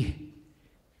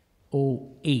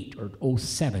 2008 or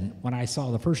 07 when I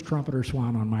saw the first trumpeter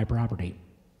swan on my property.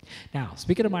 Now,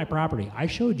 speaking of my property, I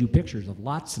showed you pictures of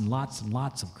lots and lots and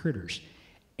lots of critters.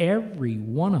 Every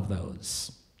one of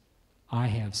those I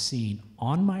have seen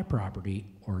on my property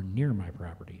or near my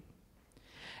property.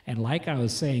 And like I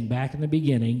was saying back in the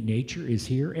beginning, nature is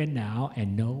here and now,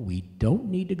 and no, we don't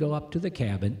need to go up to the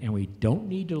cabin, and we don't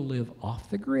need to live off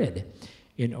the grid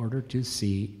in order to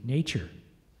see nature.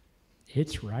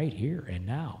 It's right here and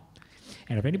now.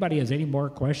 And if anybody has any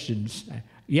more questions,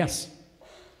 yes?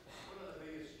 What are the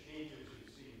biggest changes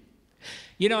you've seen?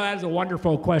 You know, that's a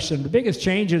wonderful question. The biggest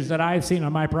changes that I've seen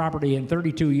on my property in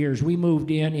 32 years, we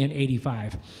moved in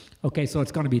 85. Okay, so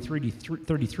it's going to be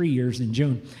 33 years in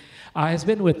June. Has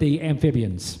been with the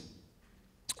amphibians.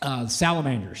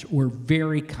 Salamanders were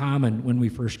very common when we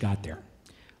first got there.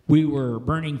 we were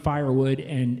burning firewood,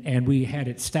 and we had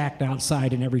it stacked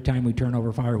outside, and every time we turn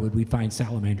over firewood, we'd find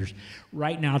salamanders.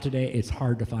 Right now, today, it's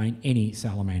hard to find any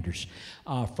salamanders.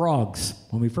 Frogs.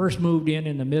 When we first moved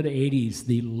in the mid-'80s,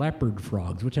 the leopard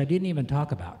frogs, which I didn't even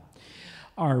talk about,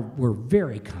 were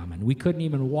very common. We couldn't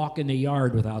even walk in the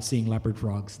yard without seeing leopard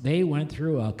frogs. They went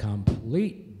through a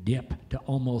complete dip to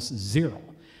almost zero.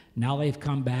 Now they've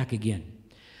come back again.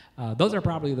 Those are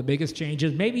probably the biggest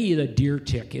changes. Maybe the deer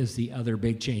tick is the other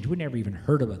big change. We never even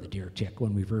heard about the deer tick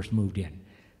when we first moved in.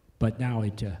 But now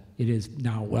it is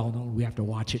now well known. We have to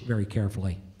watch it very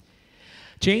carefully.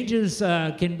 Changes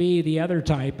can be the other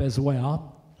type as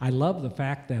well. I love the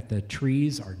fact that the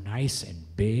trees are nice and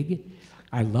big.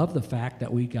 I love the fact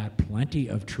that we got plenty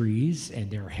of trees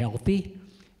and they're healthy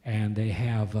and they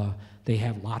have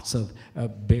lots of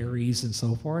berries and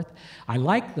so forth. I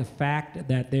like the fact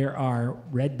that there are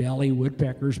red-bellied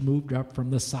woodpeckers moved up from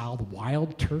the south.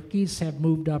 Wild turkeys have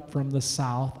moved up from the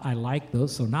south. I like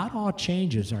those. So not all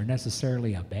changes are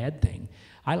necessarily a bad thing.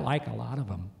 I like a lot of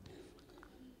them.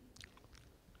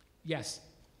 Yes?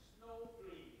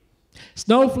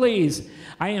 Snow fleas.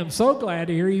 I am so glad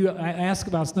to hear you ask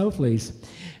about snow fleas.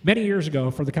 Many years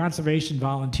ago, for the Conservation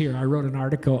Volunteer, I wrote an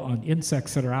article on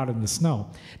insects that are out in the snow.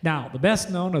 Now, the best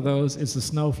known of those is the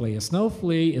snow flea. A snow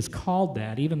flea is called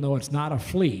that, even though it's not a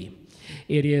flea.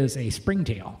 It is a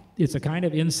springtail. It's a kind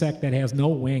of insect that has no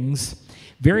wings,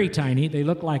 very tiny. They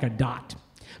look like a dot.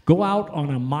 Go out on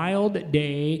a mild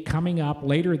day coming up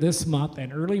later this month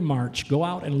and early March. Go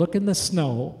out and look in the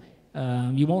snow.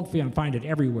 You won't find it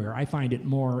everywhere. I find it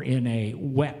more in a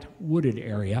wet, wooded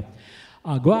area.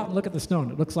 Go out and look at the snow,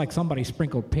 and it looks like somebody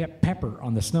sprinkled pepper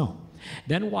on the snow.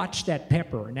 Then watch that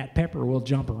pepper, and that pepper will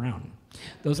jump around.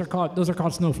 Those are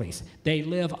called snow fleas. They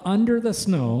live under the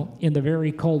snow in the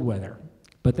very cold weather,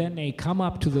 but then they come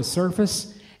up to the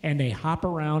surface, and they hop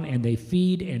around, and they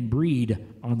feed and breed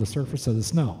on the surface of the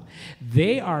snow.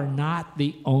 They are not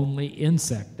the only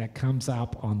insect that comes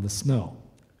up on the snow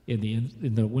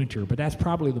in the winter, but that's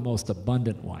probably the most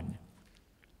abundant one.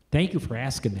 Thank you for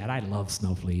asking that. I love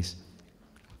snow fleas.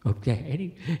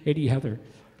 Okay, any other?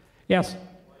 Yes?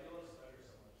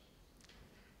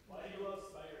 Why do you love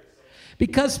spiders so much?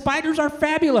 Because spiders are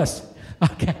fabulous.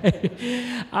 Okay,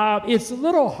 it's a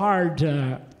little hard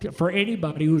for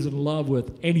anybody who's in love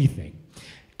with anything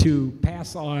to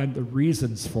pass on the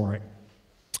reasons for it.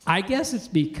 I guess it's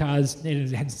because,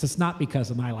 it's not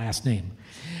because of my last name.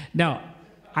 No,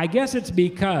 I guess it's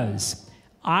because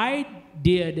I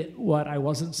did what I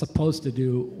wasn't supposed to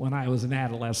do when I was an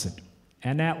adolescent,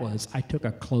 and that was I took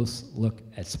a close look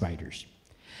at spiders.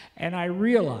 And I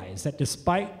realized that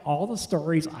despite all the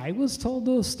stories, I was told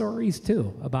those stories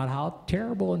too, about how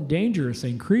terrible and dangerous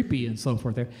and creepy and so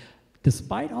forth.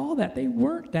 Despite all that, they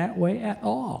weren't that way at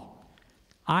all.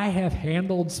 I have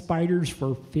handled spiders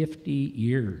for 50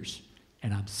 years,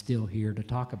 and I'm still here to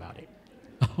talk about it.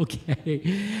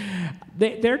 Okay,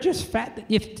 they're just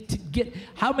fat.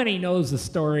 How many knows the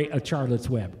story of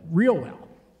Charlotte's Web real well?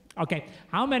 Okay,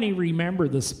 how many remember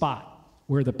the spot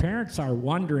where the parents are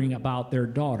wondering about their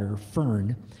daughter,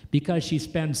 Fern, because she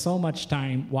spends so much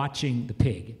time watching the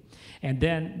pig, and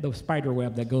then the spider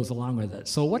web that goes along with it?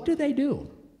 So what do?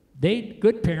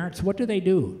 Good parents, what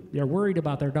do? They're worried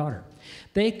about their daughter.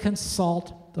 They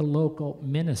consult the local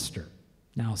minister.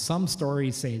 Now, some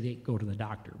stories say they go to the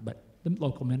doctor, but the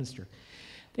local minister.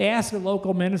 They ask the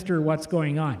local minister what's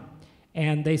going on,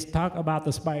 and they talk about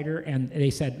the spider, and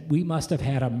they said, we must have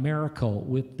had a miracle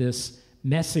with this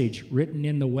message written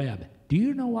in the web. Do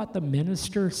you know what the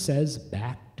minister says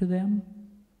back to them?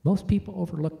 Most people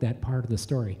overlook that part of the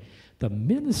story. The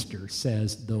minister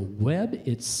says the web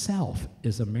itself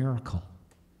is a miracle.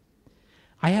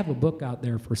 I have a book out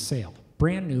there for sale,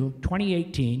 brand new,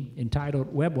 2018,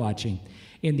 entitled Web Watching.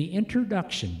 In the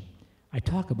introduction, I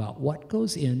talk about what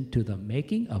goes into the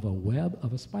making of a web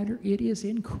of a spider. It is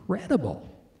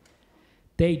incredible.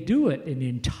 They do it an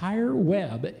entire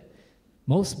web.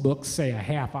 Most books say a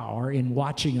half hour. In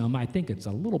watching them, I think it's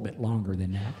a little bit longer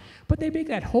than that. But they make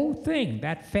that whole thing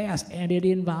that fast, and it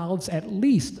involves at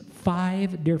least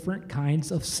 5 different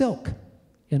kinds of silk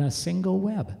in a single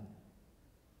web.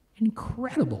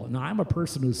 Incredible. Now, I'm a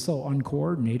person who's so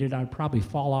uncoordinated, I'd probably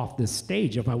fall off this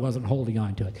stage if I wasn't holding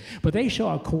on to it. But they show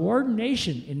a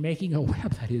coordination in making a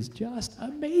web that is just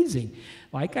amazing.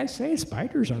 Like I say,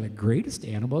 spiders are the greatest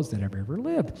animals that have ever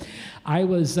lived. I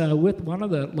was with one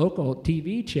of the local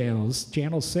TV channels,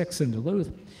 Channel 6 in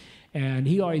Duluth, and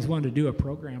he always wanted to do a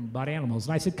program about animals.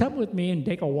 And I said, come with me and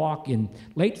take a walk in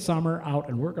late summer out,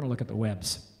 and we're going to look at the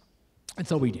webs. And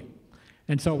so we did.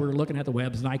 And so we were looking at the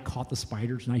webs, and I caught the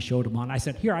spiders, and I showed him on. I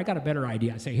said, here, I got a better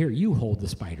idea. I said, here, you hold the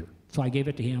spider. So I gave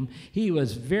it to him. He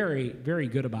was very, very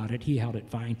good about it. He held it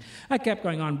fine. I kept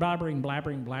going on,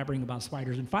 blabbering about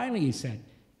spiders. And finally he said,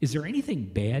 is there anything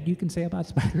bad you can say about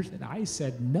spiders? And I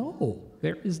said, no,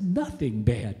 there is nothing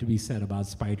bad to be said about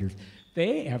spiders.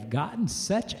 They have gotten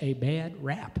such a bad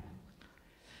rap.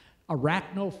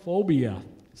 Arachnophobia.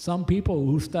 Some people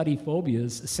who study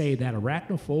phobias say that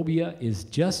arachnophobia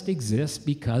just exists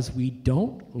because we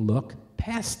don't look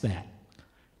past that.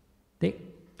 They're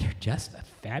just a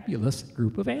fabulous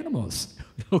group of animals,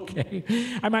 okay?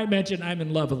 I might mention I'm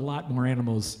in love with a lot more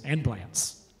animals and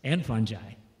plants and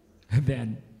fungi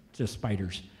than just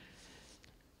spiders.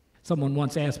 Someone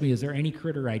once asked me, is there any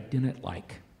critter I didn't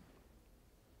like?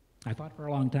 I thought for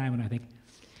a long time, and I think,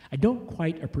 I don't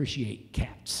quite appreciate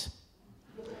cats.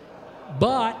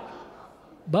 But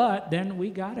then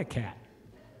we got a cat,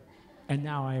 and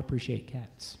now I appreciate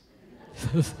cats.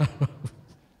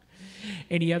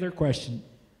 Any other question?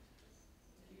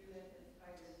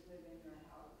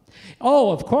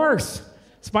 Oh, of course.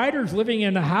 Spiders living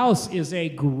in a house is a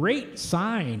great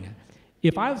sign.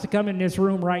 If I was to come in this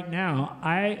room right now,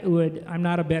 I'm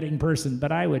not a betting person,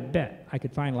 but I would bet I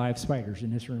could find live spiders in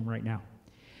this room right now.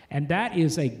 And that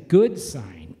is a good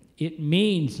sign. It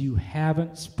means you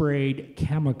haven't sprayed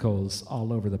chemicals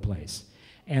all over the place.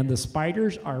 And the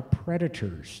spiders are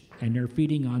predators, and they're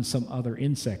feeding on some other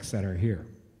insects that are here.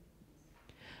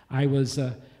 I was,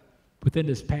 within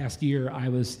this past year, I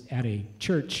was at a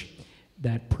church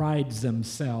that prides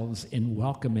themselves in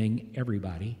welcoming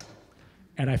everybody,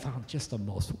 and I found just the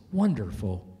most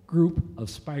wonderful group of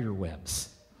spider webs.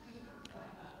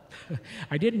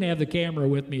 I didn't have the camera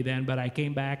with me then, but I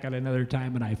came back at another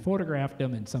time and I photographed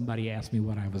them, and somebody asked me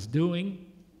what I was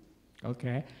doing.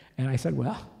 Okay, and I said,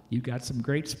 well, you got some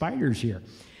great spiders here.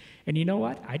 And you know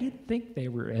what? I didn't think they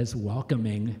were as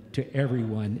welcoming to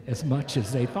everyone as much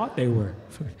as they thought they were.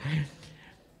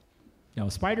 No,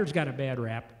 spiders got a bad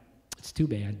rap. It's too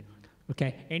bad.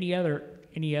 Okay, any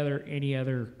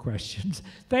other questions?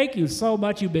 Thank you so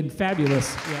much. You've been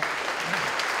fabulous. Yeah.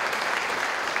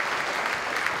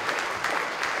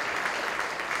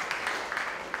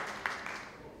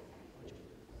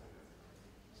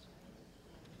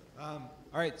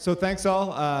 All right, so thanks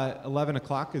all. 11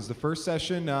 o'clock is the first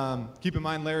session. Keep in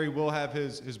mind, Larry will have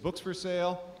his books for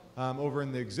sale over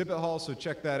in the exhibit hall, so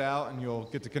check that out, and you'll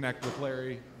get to connect with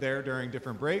Larry there during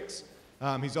different breaks.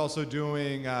 He's also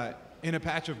doing In a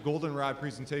Patch of Goldenrod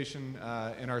presentation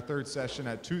in our third session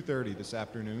at 2:30 this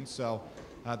afternoon. So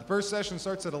the first session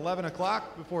starts at 11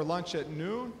 o'clock before lunch at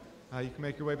noon. You can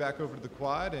make your way back over to the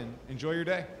quad and enjoy your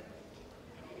day.